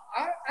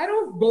 I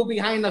don't go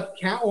behind the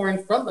camera or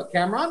in front of the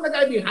camera. I'm the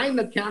guy behind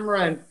the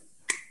camera. And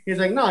he's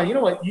like, no, you know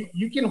what?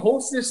 You can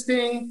host this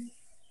thing,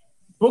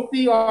 book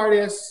the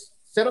artists,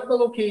 set up the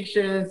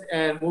locations,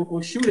 and we'll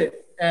shoot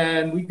it.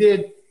 And we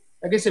did,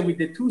 like I said, we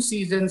did 2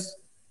 seasons,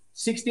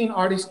 16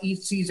 artists each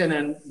season.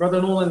 And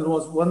Brother Nolan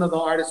was one of the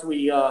artists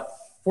we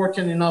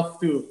fortunate enough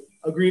to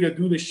agree to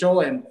do the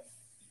show. And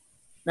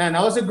man,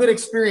 that was a good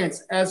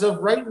experience. As of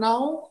right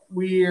now,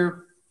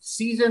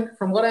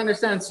 from what I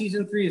understand,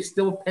 season 3 is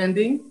still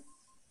pending.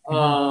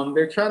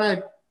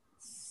 Mm-hmm.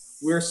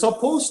 We're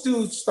supposed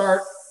to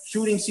start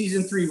shooting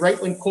season 3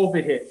 right when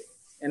COVID hit.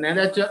 And then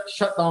that just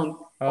shut down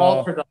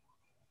all production.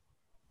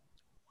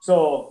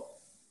 So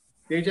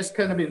they just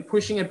kind of been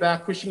pushing it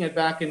back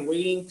and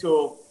waiting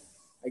till,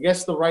 I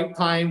guess, the right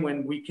time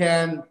when we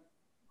can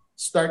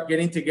start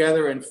getting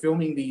together and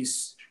filming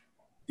these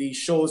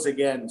shows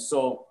again.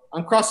 So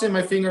I'm crossing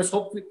my fingers.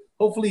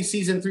 Hopefully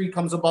season 3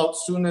 comes about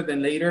sooner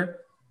than later.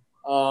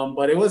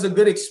 But it was a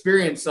good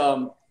experience.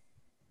 Not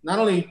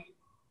only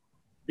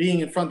being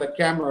in front of the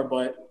camera,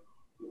 but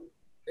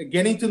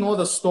getting to know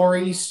the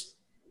stories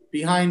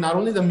behind not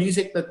only the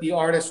music that the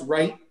artists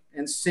write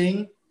and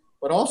sing,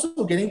 but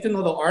also getting to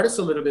know the artists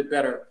a little bit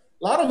better.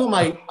 A lot of them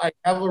I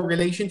have a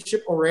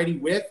relationship already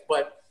with,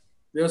 but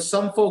there's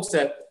some folks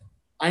that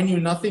I knew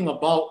nothing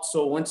about.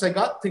 So once I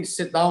got to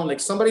sit down, like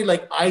somebody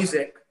like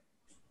Isaac,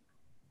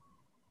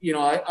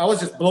 I was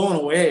just blown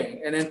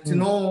away. And then to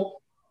know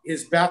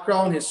his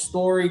background, his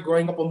story,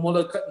 growing up in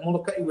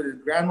Molokai with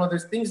his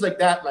grandmothers, things like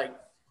that. Like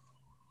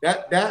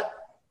that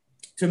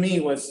to me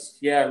was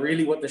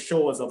really what the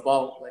show was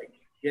about. Like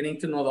getting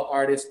to know the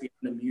artist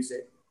behind the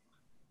music.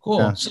 Cool.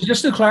 Yeah. So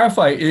just to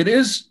clarify, it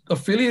is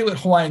affiliated with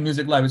Hawaiian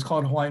Music Live. It's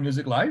called Hawaiian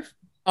Music Live?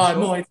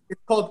 No,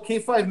 it's called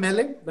K5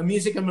 Mele, the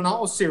Music and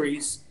Manao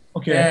series.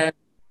 Okay. And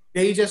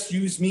they just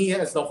use me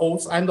as the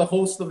host. I'm the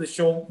host of the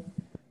show,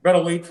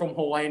 Brother Wade from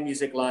Hawaiian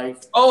Music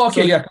Live. Oh,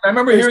 okay, So yeah. I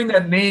remember hearing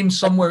that name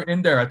somewhere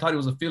in there. I thought it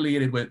was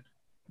affiliated with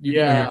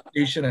your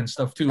station and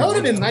stuff too. That would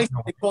have been nice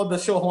if they called the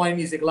show Hawaiian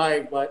Music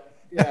Live, but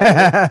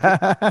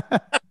yeah.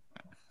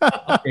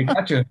 Okay,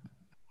 gotcha.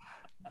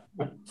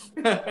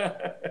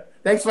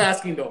 Thanks for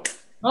asking, though.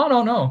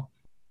 No.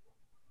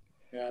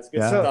 Yeah, it's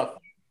good stuff.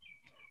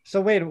 So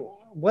Wade,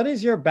 what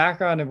is your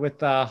background with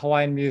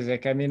Hawaiian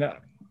music? I mean,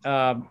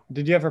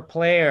 did you ever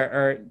play,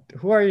 or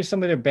who are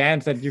some of the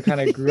bands that you kind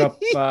of grew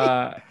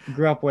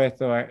up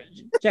with, or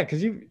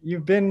because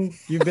you've been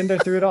there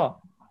through it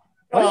all.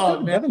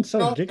 Devin's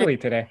so giggly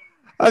today.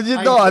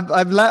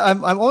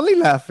 I'm only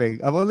laughing.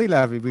 I'm only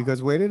laughing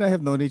because Wade and I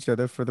have known each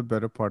other for the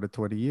better part of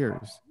 20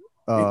 years.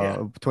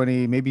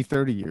 20, maybe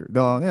 30 years.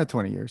 No,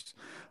 20 years.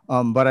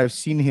 But I've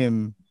seen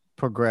him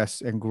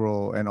progress and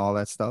grow and all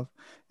that stuff.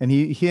 And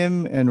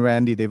him and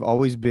Randy, they've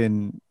always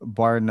been,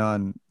 bar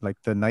none, like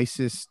the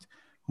nicest,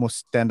 most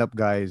stand-up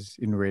guys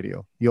in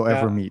radio you'll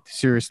ever meet.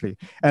 Seriously.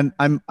 And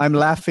I'm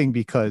laughing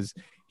because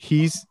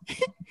he's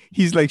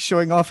like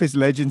showing off his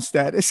legend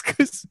status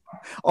because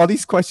all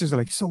these questions are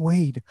like, so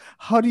Wade,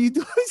 how do you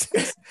do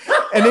this?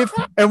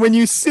 and when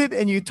you sit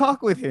and you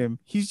talk with him,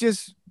 he's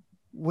just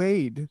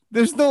Wade.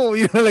 There's no,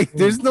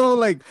 there's no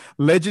like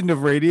legend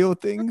of radio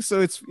thing.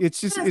 So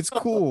it's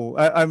cool.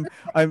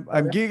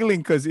 I'm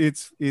giggling because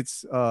it's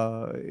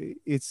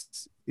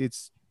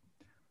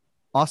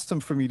awesome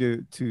for me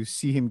to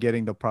see him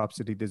getting the props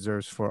that he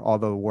deserves for all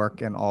the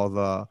work and all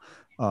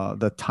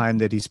the time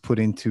that he's put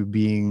into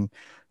being,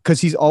 because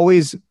he's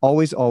always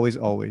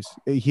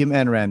him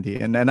and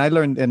Randy, and I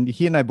learned, and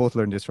he and I both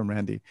learned this from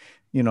Randy.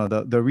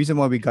 The reason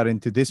why we got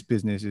into this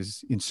business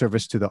is in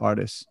service to the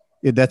artists.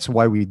 That's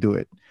why we do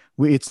it.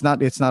 It's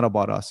not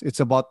about us. It's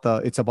about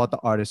the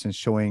artists and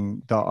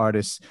showing the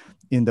artists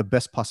in the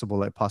best possible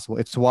light possible.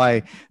 It's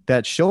why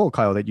that show,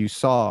 Kyle, that you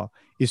saw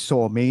is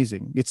so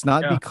amazing. It's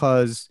not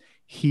because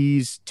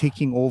he's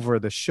taking over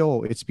the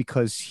show. It's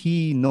because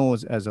he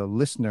knows, as a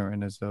listener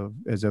and as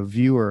a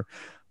viewer,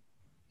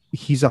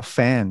 he's a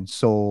fan.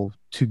 So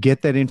to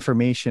get that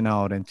information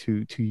out and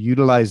to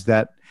utilize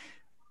that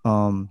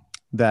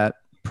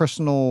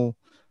personal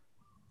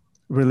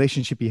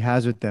relationship he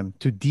has with them,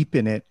 to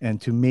deepen it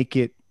and to make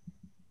it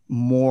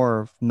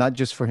more, not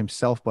just for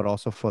himself but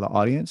also for the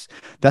audience,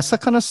 that's the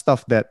kind of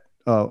stuff that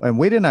and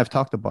Wade and I have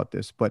talked about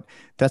this, but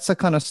that's the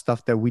kind of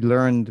stuff that we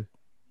learned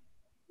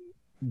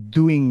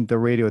doing the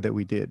radio that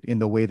we did in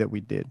the way that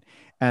we did.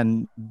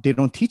 And they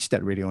don't teach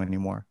that radio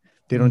anymore.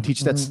 They don't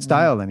teach that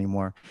style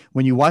anymore.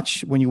 When you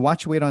watch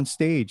Wade on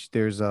stage,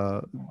 there's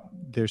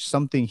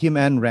something, him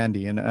and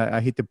Randy, and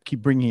I hate to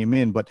keep bringing him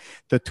in, but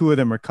the two of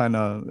them are kind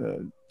of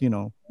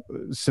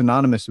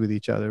synonymous with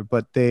each other,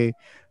 but they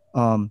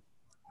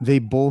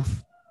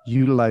both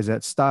utilize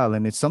that style,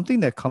 and it's something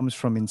that comes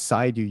from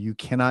inside you. You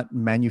cannot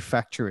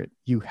manufacture it.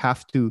 You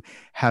have to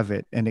have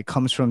it, and it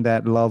comes from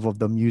that love of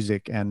the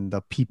music and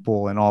the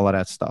people and all of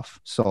that stuff.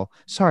 So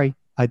sorry,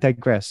 I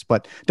digress,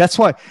 but that's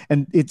why,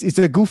 and it's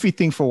a goofy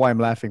thing for why I'm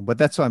laughing, but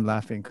that's why I'm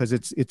laughing, because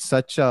it's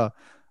such a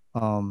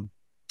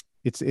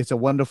it's a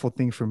wonderful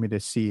thing for me to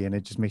see, and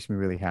it just makes me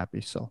really happy.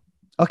 So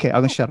okay, I'm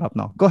gonna shut up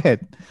now. Go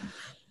ahead.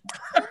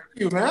 Thank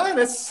you, man.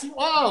 That's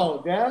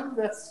wow, damn.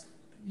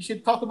 You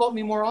should talk about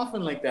me more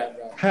often like that,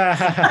 bro.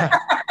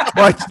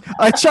 Well,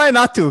 I try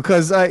not to,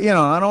 because I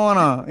don't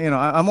want to.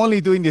 I'm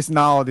only doing this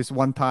now, this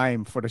one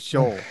time for the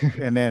show,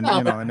 and then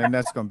and then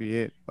that's gonna be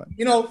it. But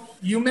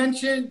you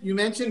mentioned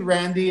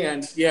Randy,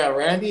 and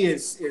Randy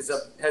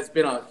has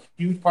been a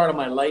huge part of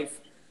my life,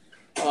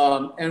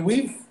 and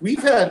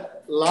we've had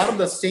a lot of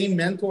the same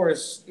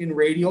mentors in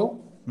radio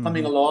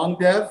coming along,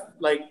 Dev.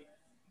 Like,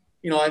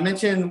 I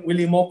mentioned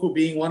Willie Moku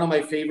being one of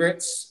my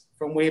favorites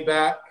from way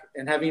back,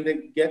 and having to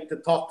get to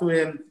talk to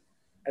him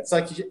at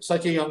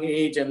such a young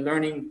age, and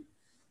learning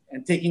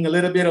and taking a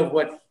little bit of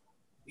what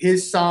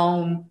his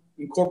sound,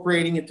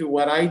 incorporating into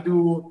what I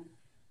do.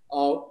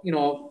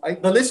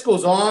 The list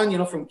goes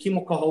on, from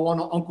Kimo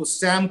Kahawana, Uncle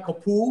Sam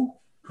Kapu.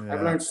 Yeah.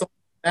 I've learned so much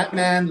from that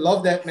man,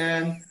 love that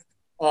man.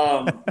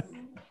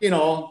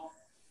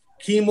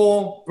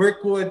 Kimo,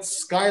 Brickwood,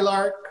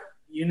 Skylark,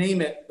 you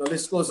name it. The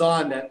list goes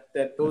on,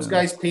 that those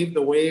guys paved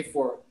the way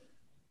for,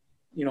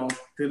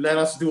 to let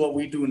us do what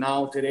we do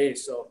now today.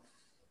 So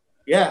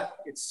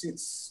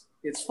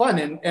it's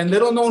fun. And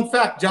little known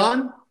fact,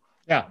 John,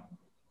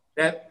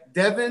 that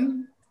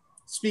Devin,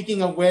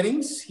 speaking of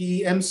weddings,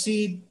 he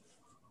emceed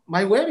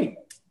my wedding.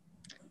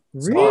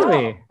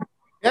 Really? So,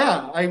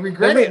 yeah, I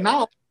regret it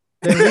now.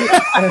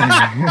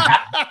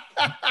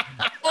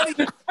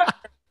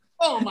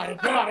 Oh my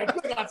God, I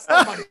could have got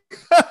somebody.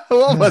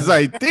 What was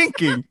I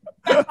thinking?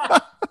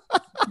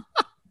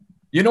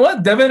 You know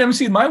what? Devin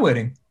emceed my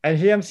wedding. And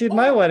he emceed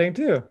my wedding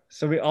too.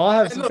 So we all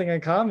have something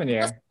in common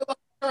here.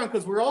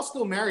 Because we're all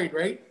still married,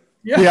 right?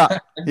 Yeah.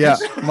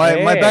 My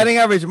Hey. batting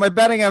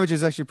average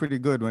is actually pretty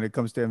good when it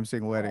comes to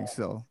emceeing weddings.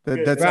 So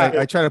that's Right.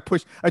 I try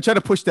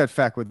to push that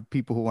fact with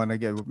people who want to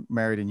get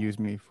married and use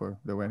me for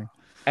their wedding.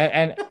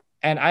 And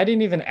I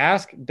didn't even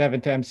ask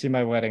Devin to MC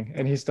my wedding,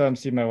 and he still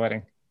emceed my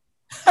wedding.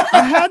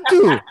 I had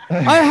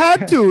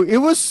to. It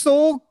was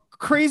so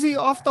crazy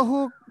off the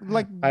hook.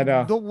 Like I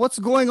know. What's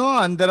going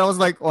on that I was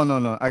like, oh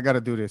no, I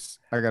gotta do this.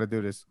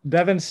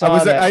 Devin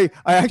saw that.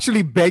 I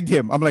actually begged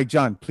him. I'm like,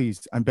 John,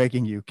 please, I'm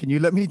begging you. Can you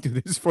let me do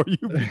this for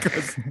you?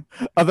 Because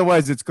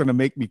otherwise it's gonna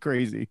make me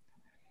crazy.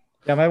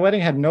 Yeah, my wedding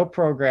had no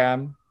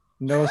program,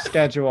 no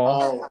schedule.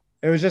 Oh,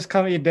 It was just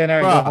come eat dinner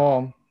and go Bruh.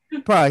 home.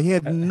 Bro, he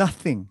had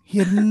nothing.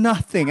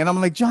 And I'm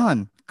like,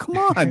 John, come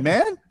on,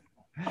 man.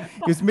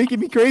 It's making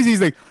me crazy.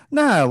 He's like,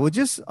 nah, I'll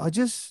just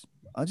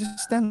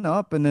stand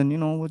up and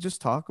then we'll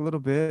just talk a little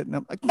bit. And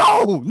I'm like,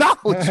 no,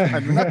 John,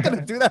 I'm not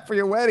gonna do that for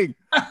your wedding.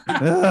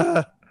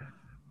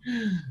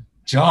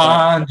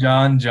 John.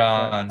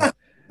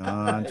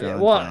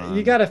 Well,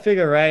 you got to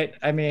figure, right?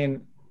 I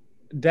mean,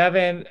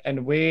 Devin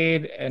and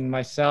Wade and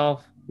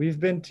myself, we've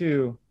been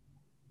to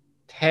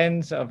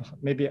tens of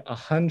maybe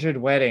 100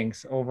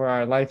 weddings over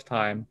our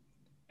lifetime.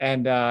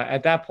 And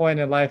at that point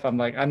in life, I'm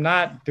like, I'm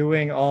not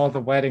doing all the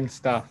wedding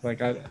stuff.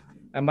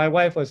 And my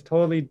wife was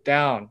totally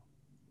down.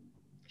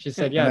 She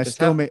said, yeah.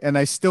 And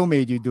I still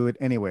made you do it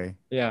anyway.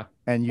 Yeah.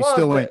 And you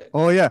still went,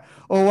 oh yeah.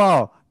 Oh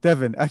wow.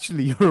 Devin,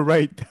 actually you're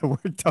right. That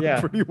worked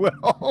out pretty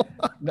well.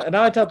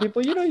 Now I tell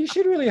people, you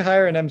should really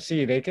hire an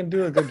MC. They can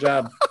do a good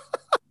job.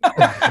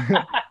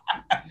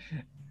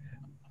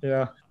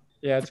 Yeah,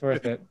 it's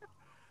worth it.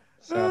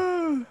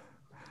 So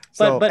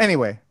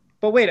anyway.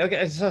 But wait,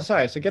 okay, so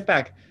sorry. So get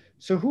back.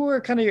 So who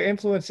were kind of your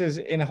influences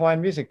in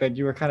Hawaiian music that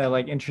you were kind of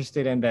like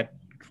interested in that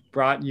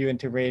brought you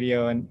into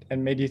radio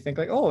and made you think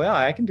like, oh yeah,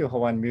 I can do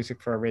Hawaiian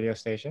music for a radio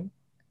station?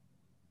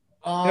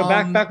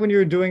 Back when you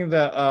were doing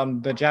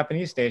the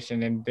Japanese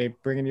station and they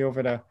bringing you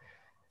over to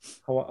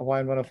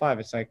Hawaiian 105,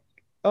 it's like,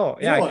 oh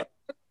yeah.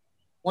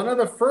 One of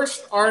the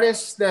first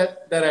artists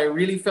that I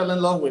really fell in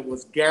love with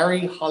was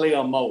Gary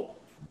Haleamau.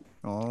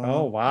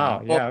 Oh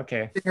wow, yeah,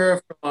 okay.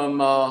 Singer from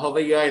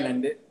Hawaii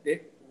Island.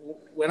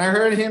 When I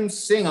heard him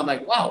sing, I'm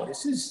like, wow,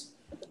 this is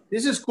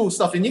cool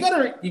stuff. And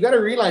you gotta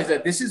realize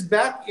that this is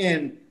back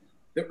in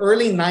the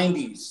early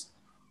 90s,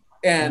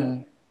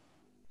 and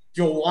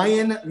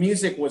Hawaiian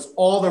music was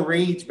all the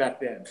rage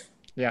back then.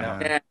 Yeah.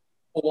 And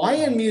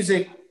Hawaiian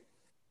music,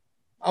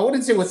 I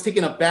wouldn't say was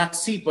taking a back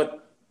seat,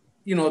 but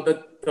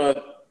the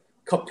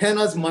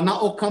Kapenas,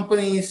 Mana'o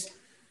companies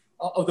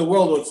of the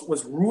world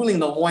was ruling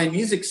the Hawaiian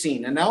music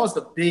scene, and that was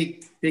the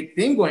big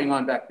thing going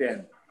on back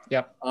then.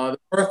 Yep. The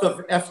birth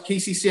of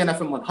KCC and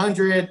FM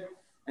 100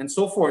 and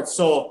so forth.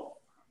 So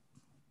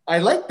I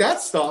like that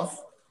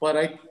stuff,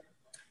 but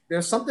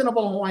there's something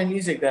about Hawaiian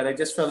music that I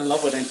just fell in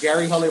love with, and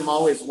Gary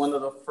Haleamau is one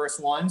of the first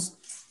ones.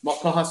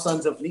 Makaha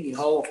Sons of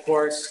Ni'ihau, of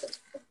course,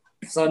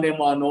 Sunday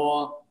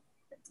Manoa,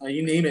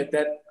 you name it.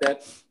 That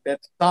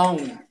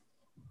sound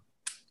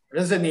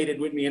resonated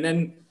with me. And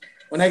then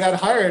when I got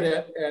hired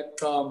at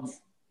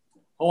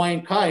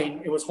Hawaiian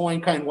Kind, it was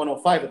Hawaiian Kind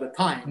 105 at the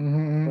time.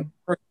 When it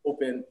first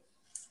opened.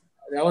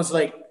 That was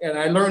like, and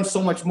I learned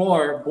so much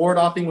more. Board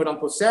hopping with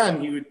Uncle Sam,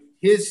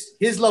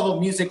 his level of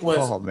music was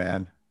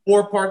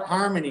 4-part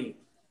harmony,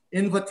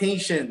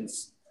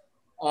 invitations,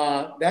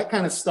 that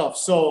kind of stuff.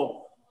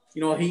 So,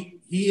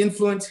 he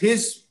influenced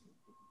his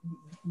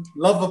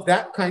love of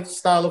that kind of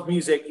style of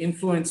music,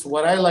 influenced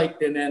what I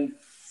liked, and then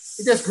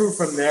it just grew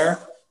from there.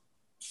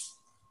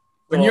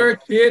 When you're a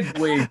kid,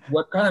 wait,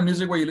 what kind of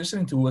music were you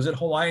listening to? Was it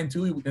Hawaiian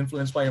too,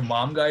 influenced by your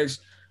mom guys?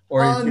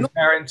 Or your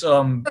parents'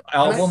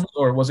 albums,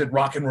 or was it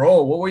rock and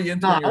roll? What were you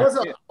into? I was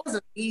an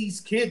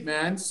 80s kid,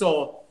 man.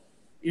 So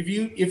if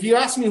you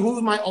ask me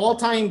who my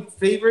all-time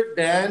favorite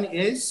band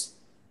is,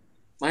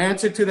 my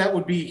answer to that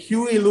would be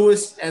Huey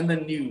Lewis and the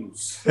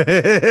News.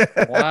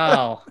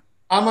 Wow.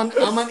 I'm an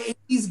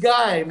 80s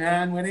guy,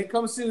 man. When it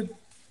comes to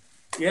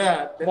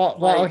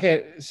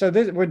okay. So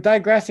we're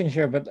digressing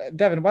here, but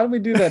Devin, why don't we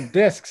do the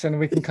discs and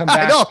we can come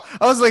back? I know.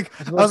 I was like,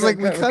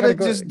 we kind of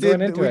just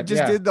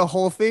did the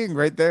whole thing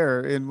right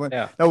there.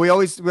 No, we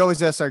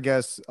always ask our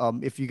guests,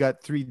 if you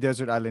got 3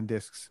 desert island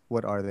discs,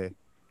 what are they?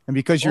 And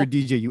because you're a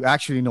DJ, you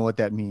actually know what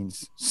that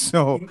means.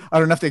 So I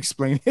don't have to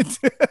explain it.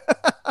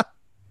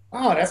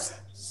 Oh, that's.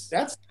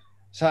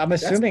 So I'm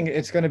assuming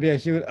it's going to be a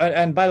huge.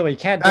 And by the way, you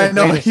can't do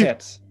greatest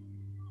hits.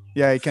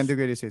 Yeah, you can't do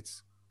greatest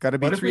hits. Got to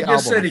be 3 albums. But if we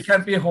just said it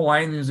can't be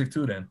Hawaiian music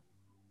too, then.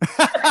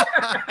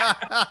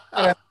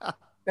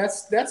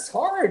 That's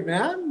hard,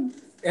 man.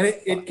 And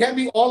it can't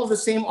be all of the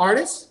same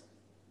artists.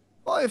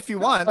 Well, if you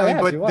want,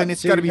 then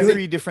it's got to be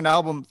 3 different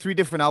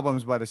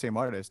albums by the same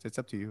artist. It's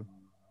up to you.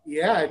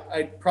 Yeah,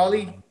 I'd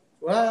probably.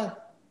 I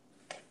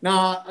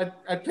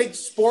played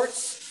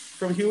Sports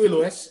from Huey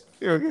Lewis.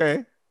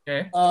 Okay.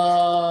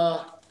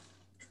 Hawaiian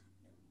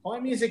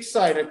music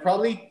side, I'd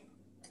probably.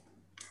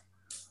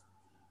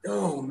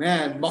 Oh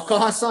man,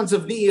 Makaha Sons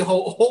of Ni'i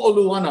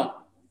Ho'oluana.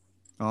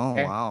 Oh,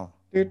 Okay. wow.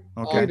 Do,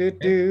 Okay. do,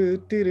 do,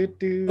 do, do,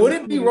 do, Would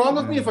it be do, wrong do.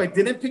 of me if I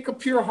didn't pick a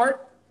Pure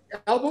Heart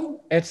album?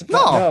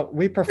 No.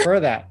 We prefer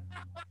that.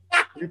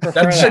 We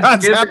prefer That's that.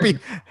 John's happy.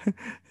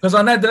 Because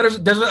on that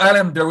desert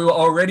island, there will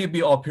already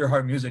be all Pure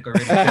Heart music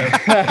already.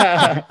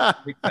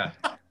 Like that.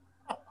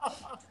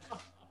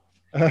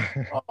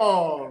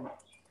 Oh,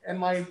 and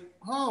my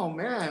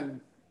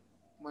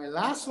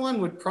last one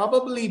would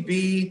probably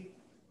be,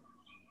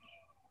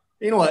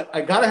 you know what?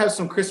 I gotta have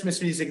some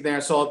Christmas music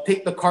there, so I'll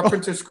take the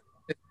Carpenters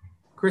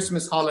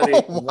Christmas Holiday.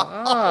 Oh,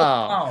 Wow.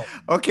 Wow.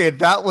 Okay,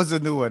 that was a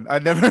new one. I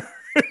never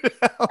heard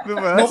that album,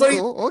 but that's Nobody-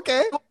 cool.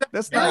 Okay,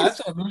 that's Yeah, nice.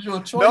 that's an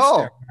unusual choice No,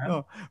 there, man.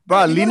 no,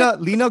 bro. You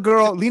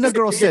Lena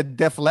girl said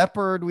Def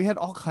Leppard. We had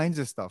all kinds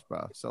of stuff,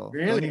 bro. So don't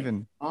Really?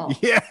 even. Oh.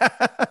 Yeah.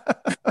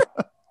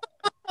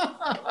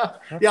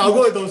 Yeah, I'll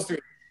go with those three.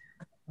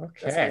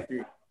 That's my Okay,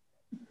 three.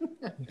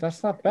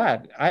 that's not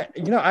bad.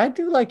 I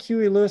do like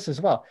Huey Lewis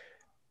as well.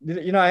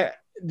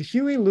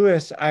 Huey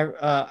Lewis.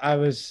 I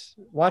was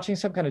watching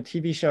some kind of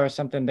TV show or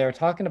something. They were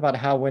talking about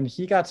how when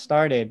he got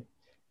started,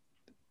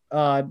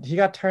 he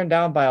got turned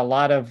down by a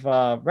lot of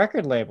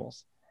record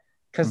labels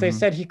because they Mhm.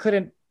 said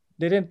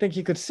they didn't think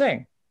he could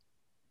sing.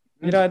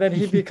 And then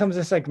he becomes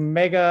this like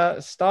mega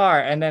star,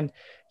 and then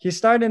he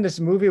starred in this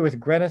movie with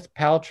Gwyneth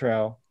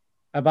Paltrow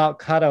about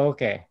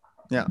karaoke.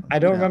 Yeah. I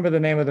don't Yeah. remember the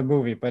name of the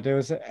movie, but it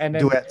was and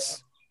then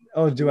Duets.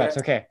 oh duets, Duets.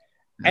 okay.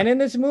 And in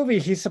this movie,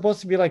 he's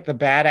supposed to be like the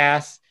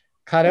badass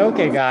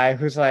karaoke guy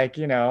who's like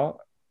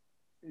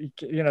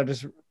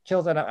just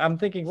kills it. I'm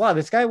thinking, wow,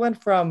 this guy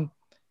went from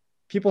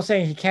people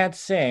saying he can't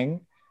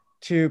sing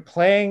to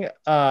playing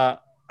a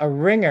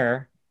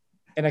ringer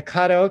in a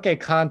karaoke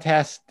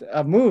contest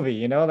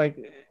movie. Like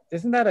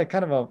isn't that a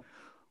kind of a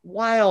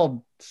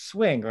wild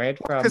swing, right?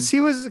 From Because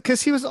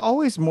he was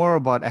always more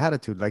about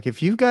attitude. Like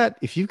if you got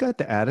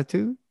the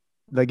attitude,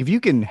 like if you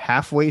can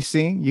halfway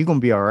sing, you're gonna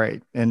be all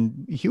right.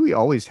 And Huey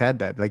always had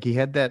that. Like he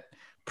had that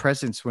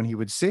presence when he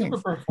would sing. Super He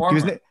was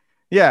performer.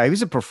 he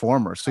was a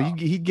performer. So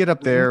he'd get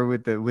up there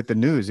with the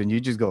news, and you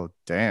just go,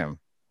 damn,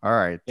 all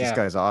right, this Yeah.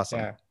 guy's awesome.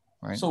 yeah.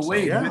 Right. So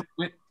wait, yeah.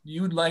 with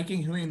you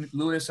liking Huey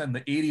Lewis and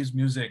the 80s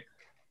music,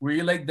 were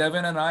you like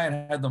Devin and I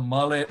and had the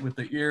mullet with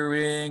the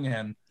earring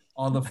and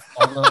all the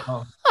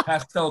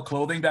pastel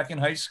clothing back in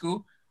high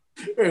school?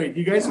 Wait,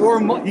 you guys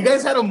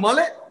had a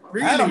mullet?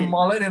 Really? I had a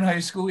mullet in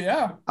high school,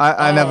 yeah.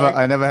 I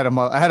Oh, never had a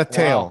mullet. I had a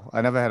tail. I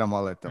never had a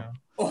mullet though. Yeah.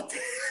 Oh,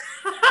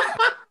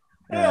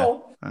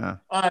 Yeah.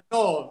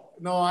 hell.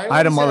 No. I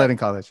had a mullet in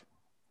college.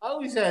 I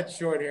always had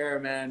short hair,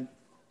 man.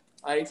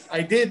 I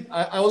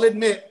will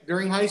admit,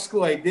 during high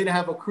school, I did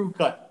have a crew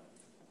cut.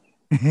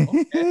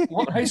 Okay.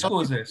 What high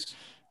school is this?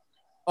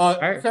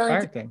 Farrington.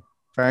 Farrington.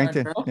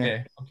 Farrington. Yeah.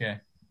 Okay, okay.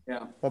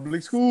 Yeah.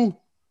 Public school.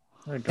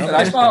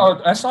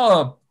 I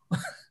saw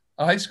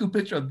a high school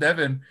picture of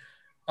Devin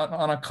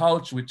on a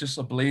couch with just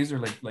a blazer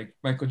like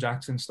Michael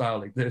Jackson style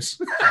like this.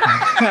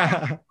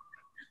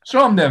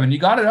 Show him, Devin. You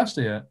got it up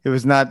there. It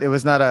was not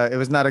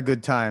a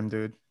good time,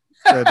 dude.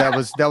 That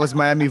was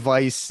Miami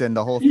Vice and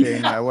the whole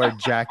thing. I wore a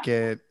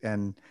jacket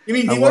and You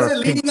mean I he wore a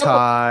wasn't pink leading up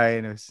tie.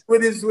 And it was,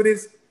 with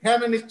his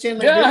hand on his chin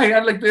like Yeah, this? he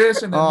had like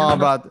this and then oh,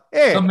 about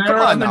hey, the come mirror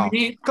on now,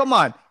 underneath. come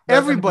on.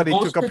 Everybody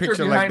took a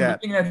picture like behind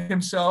that. looking at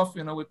himself,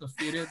 with the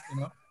faded,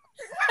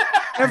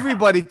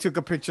 Everybody took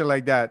a picture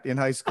like that in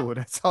high school.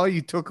 That's how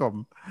you took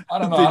them. I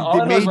don't know. They All I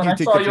know made is when you I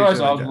take saw a yours,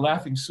 picture I like was that.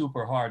 laughing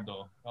super hard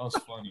though. That was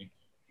funny.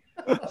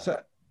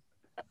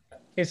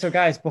 So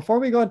guys, before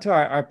we go into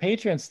our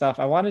Patreon stuff,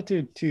 I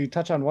wanted to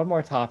touch on one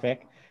more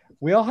topic.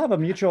 We all have a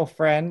mutual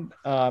friend,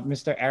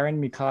 Mr.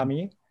 Aaron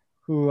Mikami,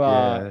 who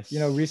Yes.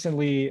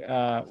 recently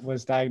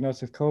was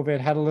diagnosed with COVID,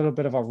 had a little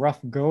bit of a rough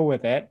go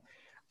with it.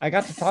 I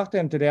got to talk to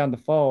him today on the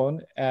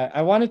phone.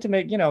 I wanted to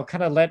make,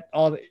 kind of let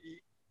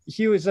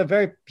he's a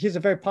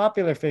very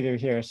popular figure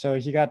here. So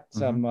he got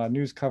some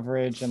news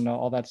coverage and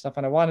all that stuff.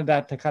 And I wanted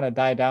that to kind of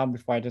die down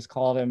before I just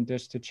called him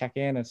just to check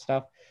in and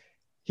stuff.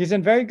 He's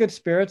in very good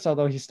spirits,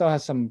 although he still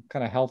has some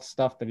kind of health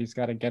stuff that he's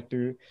got to get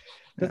through.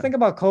 The thing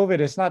about COVID,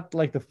 it's not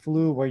like the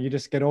flu where you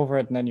just get over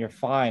it and then you're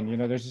fine.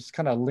 There's just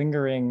kind of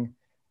lingering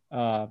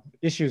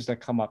issues that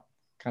come up,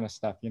 kind of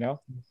stuff,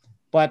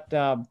 But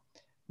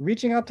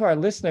reaching out to our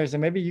listeners,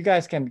 and maybe you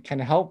guys can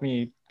help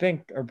me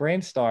think or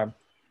brainstorm.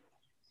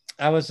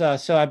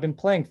 So I've been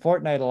playing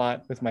Fortnite a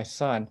lot with my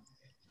son,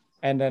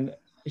 and then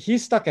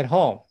he's stuck at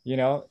home,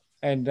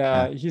 and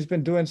he's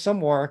been doing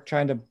some work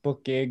trying to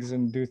book gigs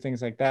and do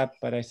things like that.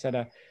 But I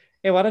said,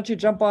 hey, why don't you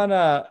jump on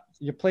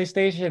your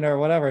PlayStation or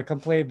whatever, come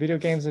play video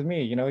games with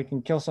me? We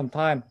can kill some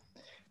time.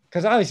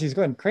 Because obviously he's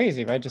going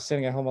crazy, right? Just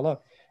sitting at home alone.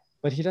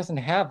 But he doesn't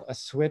have a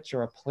Switch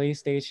or a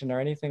PlayStation or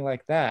anything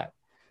like that.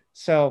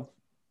 So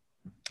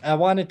I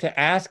wanted to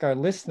ask our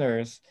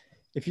listeners,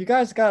 if you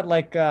guys got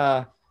like,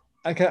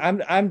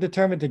 I'm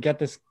determined to get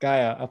this guy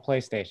a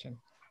PlayStation.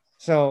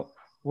 So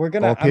we're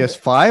gonna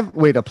PS5.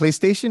 Wait, a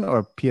PlayStation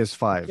or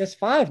PS5?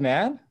 PS5,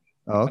 man.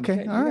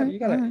 Okay, all right. You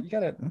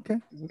gotta. Okay,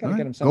 We gotta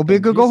get him something. go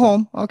big or go decent.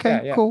 home.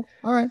 Okay, Yeah. cool.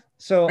 All right.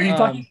 So Are you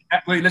talking?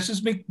 Wait, let's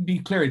just be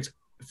clear. It's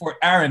for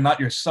Aaron, not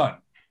your son.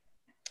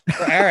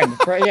 For Aaron.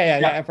 For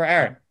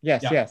Aaron.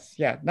 Yes, Yeah. yes,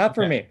 yeah. Not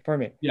for Okay. me. For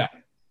me. Yeah.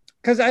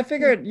 Because I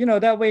figured,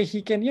 that way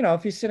he can,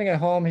 if he's sitting at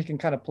home, he can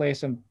kind of play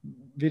some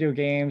video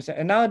games.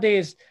 And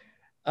nowadays,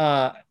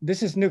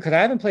 this is new because I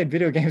haven't played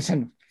video games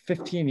in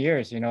 15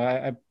 years.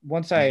 I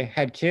once I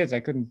had kids, I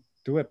couldn't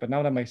do it, but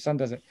now that my son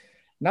does it,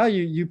 now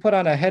you put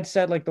on a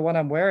headset like the one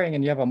I'm wearing,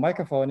 and you have a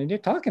microphone, and you're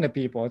talking to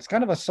people. It's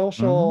kind of a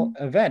social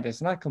event.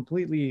 It's not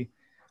completely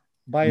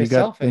by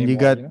yourself anymore. And you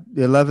got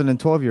 11 and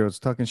 12-year-olds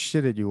talking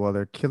shit at you while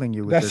they're killing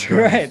you with That's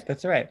their guns. right.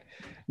 That's right.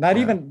 Not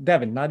even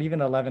Devin, not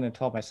even 11 and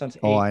 12. My son's 8.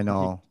 Oh, I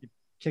know. He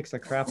kicks the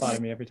crap out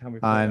of me every time we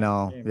play. I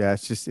know. Yeah,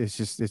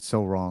 it's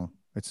so wrong.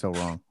 It's so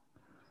wrong.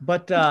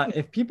 But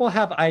if people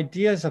have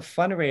ideas of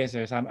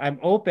fundraisers, I'm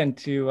open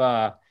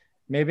to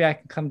maybe I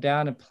can come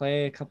down and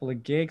play a couple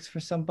of gigs for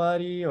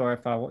somebody, or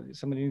if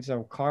somebody needs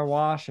a car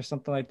wash or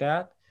something like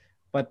that.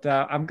 But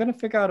I'm gonna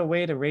figure out a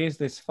way to raise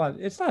this fund.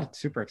 It's not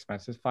super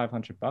expensive,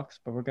 $500,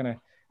 but we're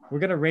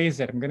gonna raise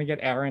it. I'm gonna get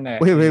Aaron.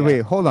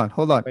 Wait, hold on.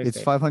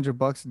 It's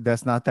 $500.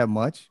 That's not that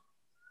much.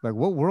 Like,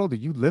 what world are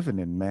you living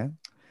in, man?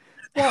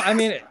 Well, I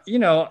mean,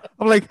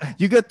 I'm like,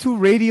 you got 2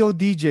 radio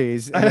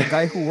DJs and a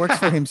guy who works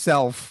for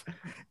himself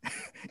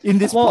in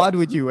this pod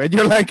with you, and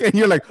you're like,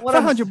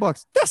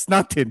 $500. That's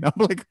nothing. I'm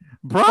like,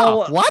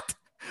 bro, what?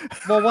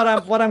 Well,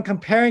 what I'm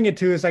comparing it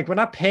to is like, we're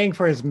not paying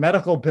for his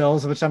medical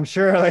bills, which I'm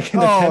sure like in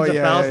the tens of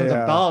thousands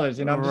of dollars.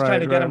 I'm just trying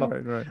to get him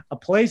a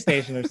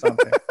PlayStation or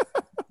something.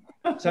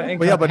 So in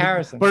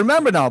comparison, but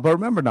remember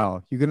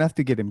now, you're gonna have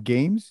to get him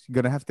games. You're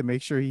gonna have to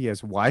make sure he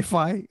has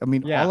Wi-Fi. I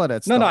mean, all of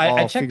that stuff. No,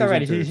 I checked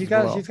already. He's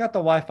got the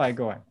Wi-Fi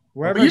going.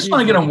 But you just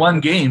want to get him one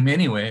game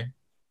anyway.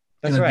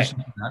 That's right.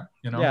 That,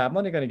 Yeah, I'm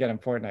only gonna get him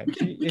Fortnite.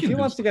 If he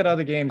wants to get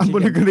other games, I'm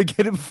only gonna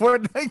get him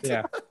Fortnite.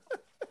 Yeah.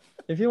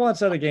 If he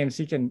wants other games,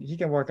 he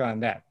can work on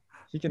that.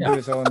 He can do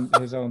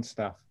his own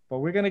stuff. But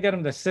we're gonna get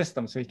him the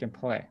system so he can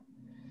play.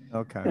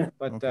 Okay.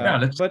 But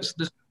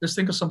let's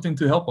think of something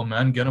to help him,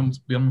 man. Get him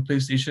a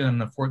PlayStation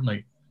and a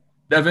Fortnite.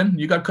 Devin,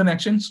 you got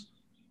connections?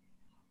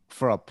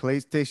 For a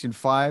PlayStation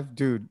 5,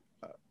 dude,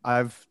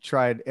 I've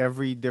tried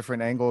every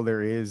different angle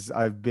there is.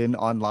 I've been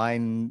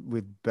online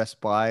with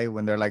Best Buy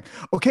when they're like,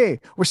 "Okay,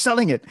 we're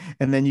selling it,"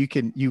 and then you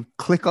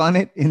click on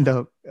it in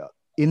the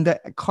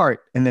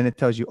cart, and then it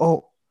tells you,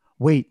 "Oh,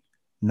 wait,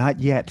 not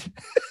yet."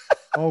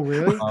 Oh,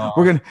 really?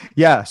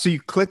 So you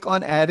click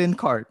on add in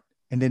cart,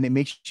 and then it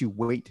makes you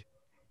wait.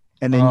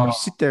 And then you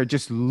sit there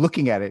just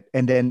looking at it.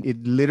 And then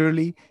it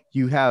literally,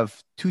 you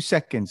have 2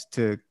 seconds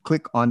to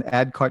click on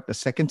add cart the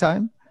second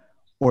time,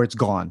 or it's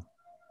gone.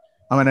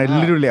 I mean,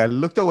 I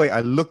looked away, I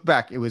looked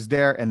back, it was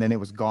there, and then it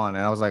was gone.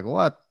 And I was like,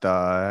 what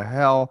the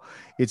hell?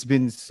 It's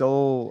been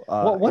so...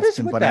 what is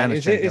with that?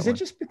 Is it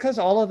just because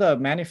all of the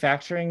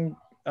manufacturing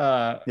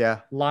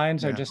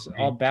lines are just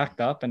all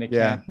backed up and it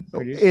can't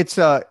produce?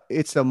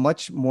 It's a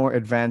much more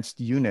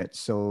advanced unit.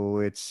 So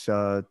it's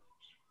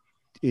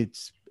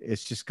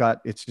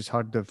just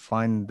hard to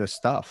find the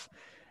stuff.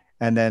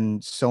 And then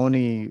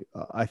Sony,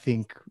 I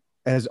think,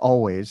 as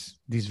always,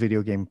 these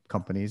video game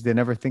companies, they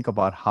never think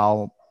about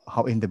how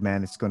in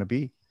demand it's going to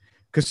be,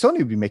 because Sony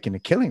would be making a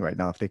killing right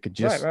now if they could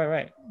just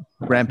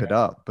ramp it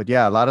up. But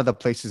yeah, a lot of the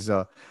places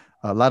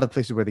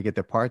where they get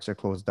their parts are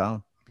closed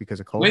down because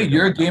of COVID. Wait,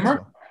 you're a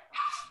gamer?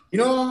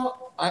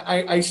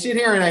 I sit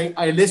here and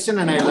I listen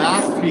and I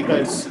laugh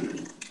because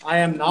I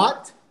am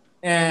not.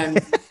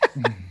 And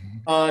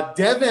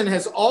Devin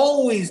has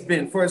always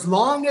been, for as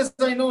long as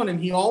I know him,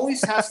 he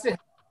always has to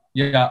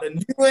have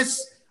the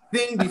newest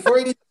thing before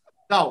it comes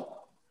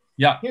out.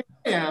 Yeah. Here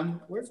I am.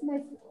 Where's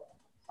my...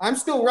 I'm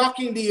still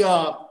rocking the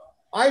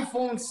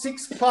iPhone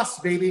 6 Plus,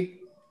 baby.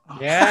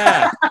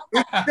 Yeah.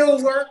 It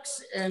still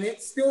works and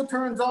it still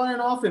turns on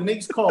and off and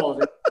makes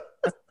calls.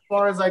 As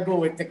far as I go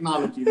with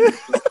technology.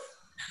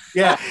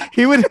 Yeah.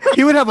 He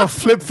would have a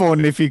flip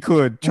phone if he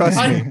could.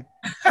 Trust me.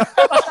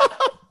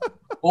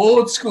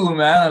 Old school,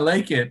 man. I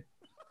like it.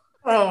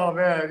 Oh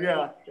man,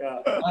 yeah.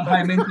 Not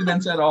high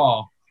maintenance at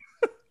all.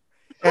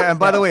 And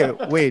by the way,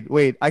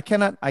 wait. I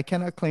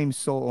cannot claim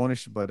sole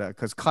ownership of that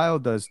because Kyle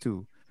does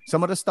too.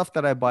 Some of the stuff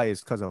that I buy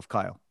is because of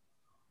Kyle.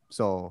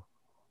 So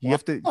you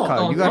have to,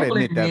 Kyle, you gotta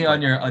admit that.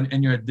 On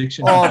your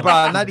addiction. Oh,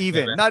 bro, not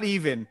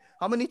even.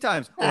 How many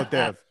times? Oh,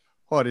 Dev.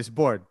 Oh, this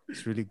board.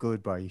 It's really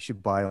good, bro. You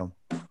should buy them.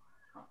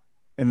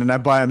 And then I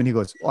buy them, and he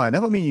goes, "Oh, I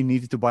never mean you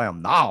needed to buy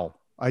them now.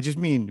 I just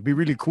mean it'd be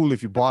really cool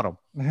if you bought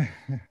them."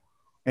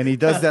 And he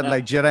does that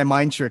like Jedi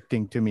mind trick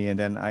thing to me, and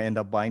then I end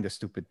up buying the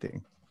stupid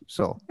thing.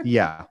 So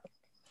yeah.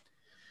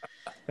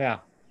 Yeah.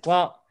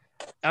 Well,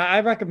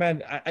 I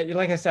recommend,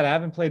 like I said, I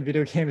haven't played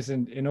video games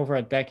in over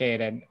a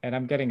decade, and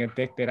I'm getting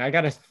addicted. I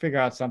got to figure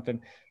out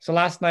something. So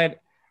last night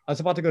I was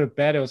about to go to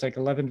bed. It was like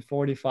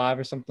 11:45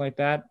 or something like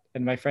that.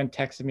 And my friend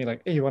texted me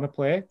like, "Hey, you want to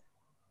play?"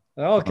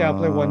 Like, okay, I'll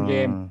play one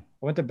game.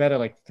 I went to bed at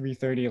like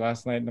 3:30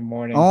 last night in the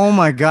morning. Oh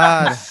my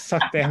God.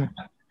 Sucked in.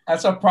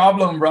 That's a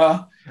problem,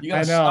 bro. You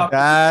gotta stop.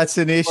 That's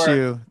an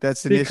issue.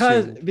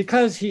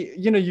 Because he,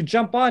 you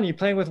jump on, you're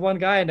playing with one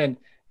guy, and then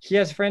he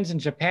has friends in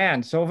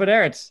Japan. So over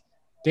there, it's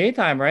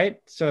daytime, right?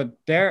 So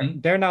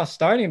they're now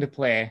starting to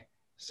play.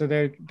 So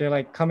they're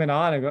like coming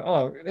on and go,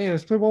 oh, hey,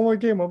 let's play one more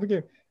game.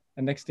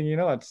 And next thing you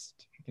know, it's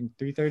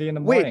 3:30 in the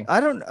morning.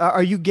 Wait,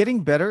 are you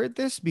getting better at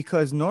this?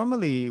 Because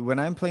normally when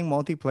I'm playing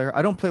multiplayer,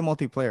 I don't play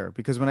multiplayer,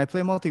 because when I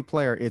play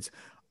multiplayer, it's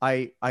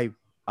I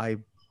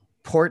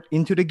port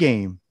into the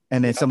game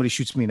and then somebody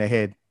shoots me in the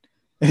head.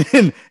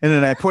 And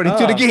then I port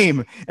into the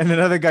game and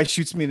another guy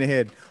shoots me in the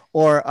head.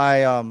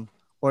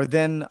 Or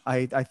then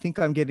I think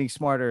I'm getting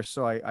smarter.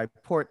 So I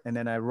port and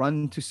then I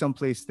run to some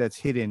place that's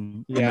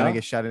hidden, and then I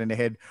get shot in the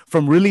head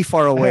from really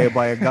far away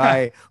by a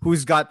guy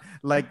who's got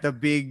like the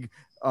big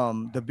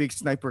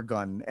sniper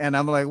gun. And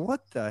I'm like,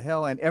 what the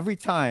hell? And every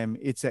time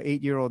it's an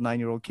 8-year-old,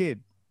 9-year-old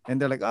kid.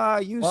 And they're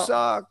like, you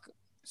suck.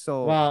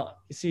 So well,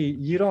 see,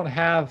 you don't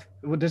have.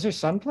 Well, does your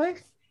son play?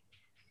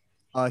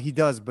 He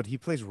does, but he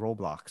plays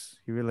Roblox.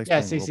 He really likes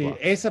playing see,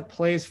 Roblox. Asa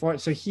plays for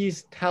it, so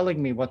he's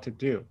telling me what to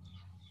do.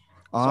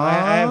 So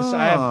I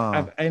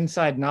have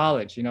inside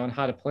knowledge, on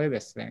how to play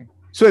this thing.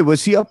 So wait,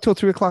 was he up till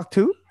 3:00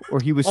 too,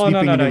 or he was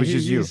sleeping and it was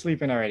just you? He's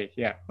sleeping already.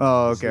 Yeah.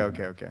 Oh,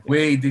 okay.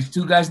 Wait, these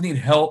two guys need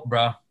help,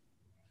 bro.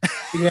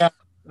 Yeah,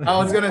 I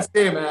was gonna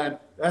say, man,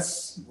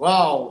 that's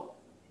wow.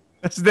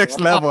 That's next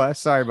level.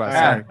 Sorry about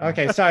that.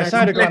 Okay, sorry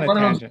to go on a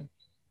tangent.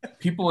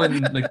 People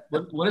in like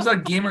what is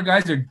that? Gamer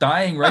guys are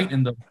dying right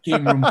in the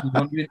game room who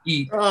don't even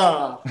eat.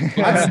 Those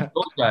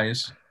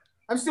guys.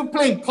 I'm still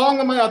playing Pong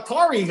on my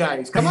Atari,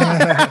 guys. Come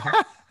on.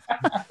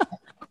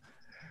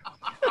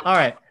 All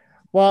right.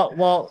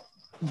 Well,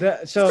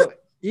 so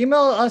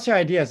email us your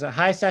ideas at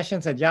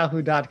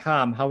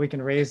highsessions@yahoo.com, how we can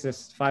raise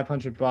this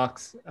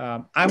 $500.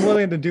 I'm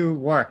willing to do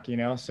work,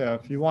 so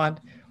if you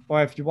want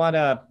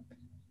a,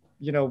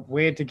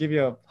 Wade to give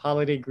you a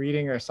holiday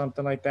greeting or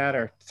something like that,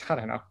 or I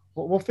don't know.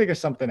 We'll figure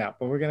something out,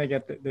 but we're going to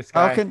get this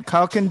guy.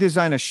 Kyle can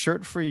design a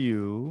shirt for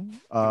you.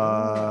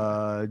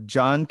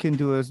 John can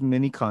do a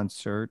mini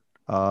concert.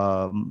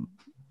 I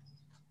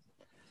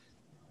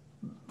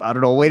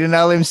don't know. Wait and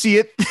I'll let him see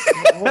it.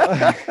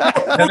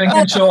 Kevin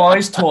can show all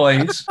his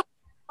toys.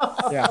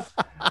 Yeah.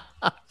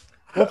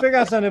 We'll figure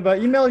out something,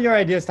 but email your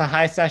ideas to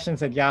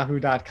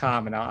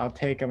highsessions@yahoo.com and I'll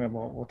take them and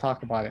we'll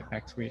talk about it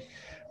next week.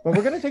 But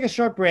we're going to take a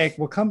short break.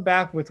 We'll come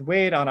back with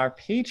Wade on our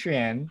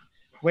Patreon.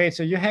 Wade,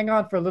 so you hang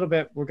on for a little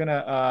bit. We're going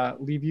to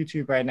leave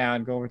YouTube right now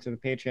and go over to the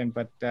Patreon.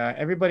 But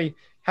everybody,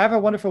 have a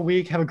wonderful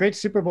week. Have a great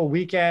Super Bowl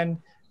weekend.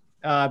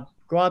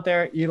 Go out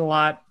there, eat a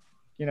lot,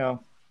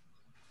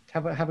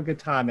 have a good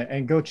time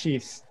and go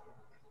Chiefs.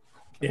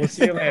 We'll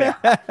see you later.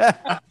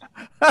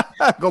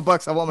 Go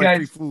Bucks. I want my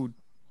free food.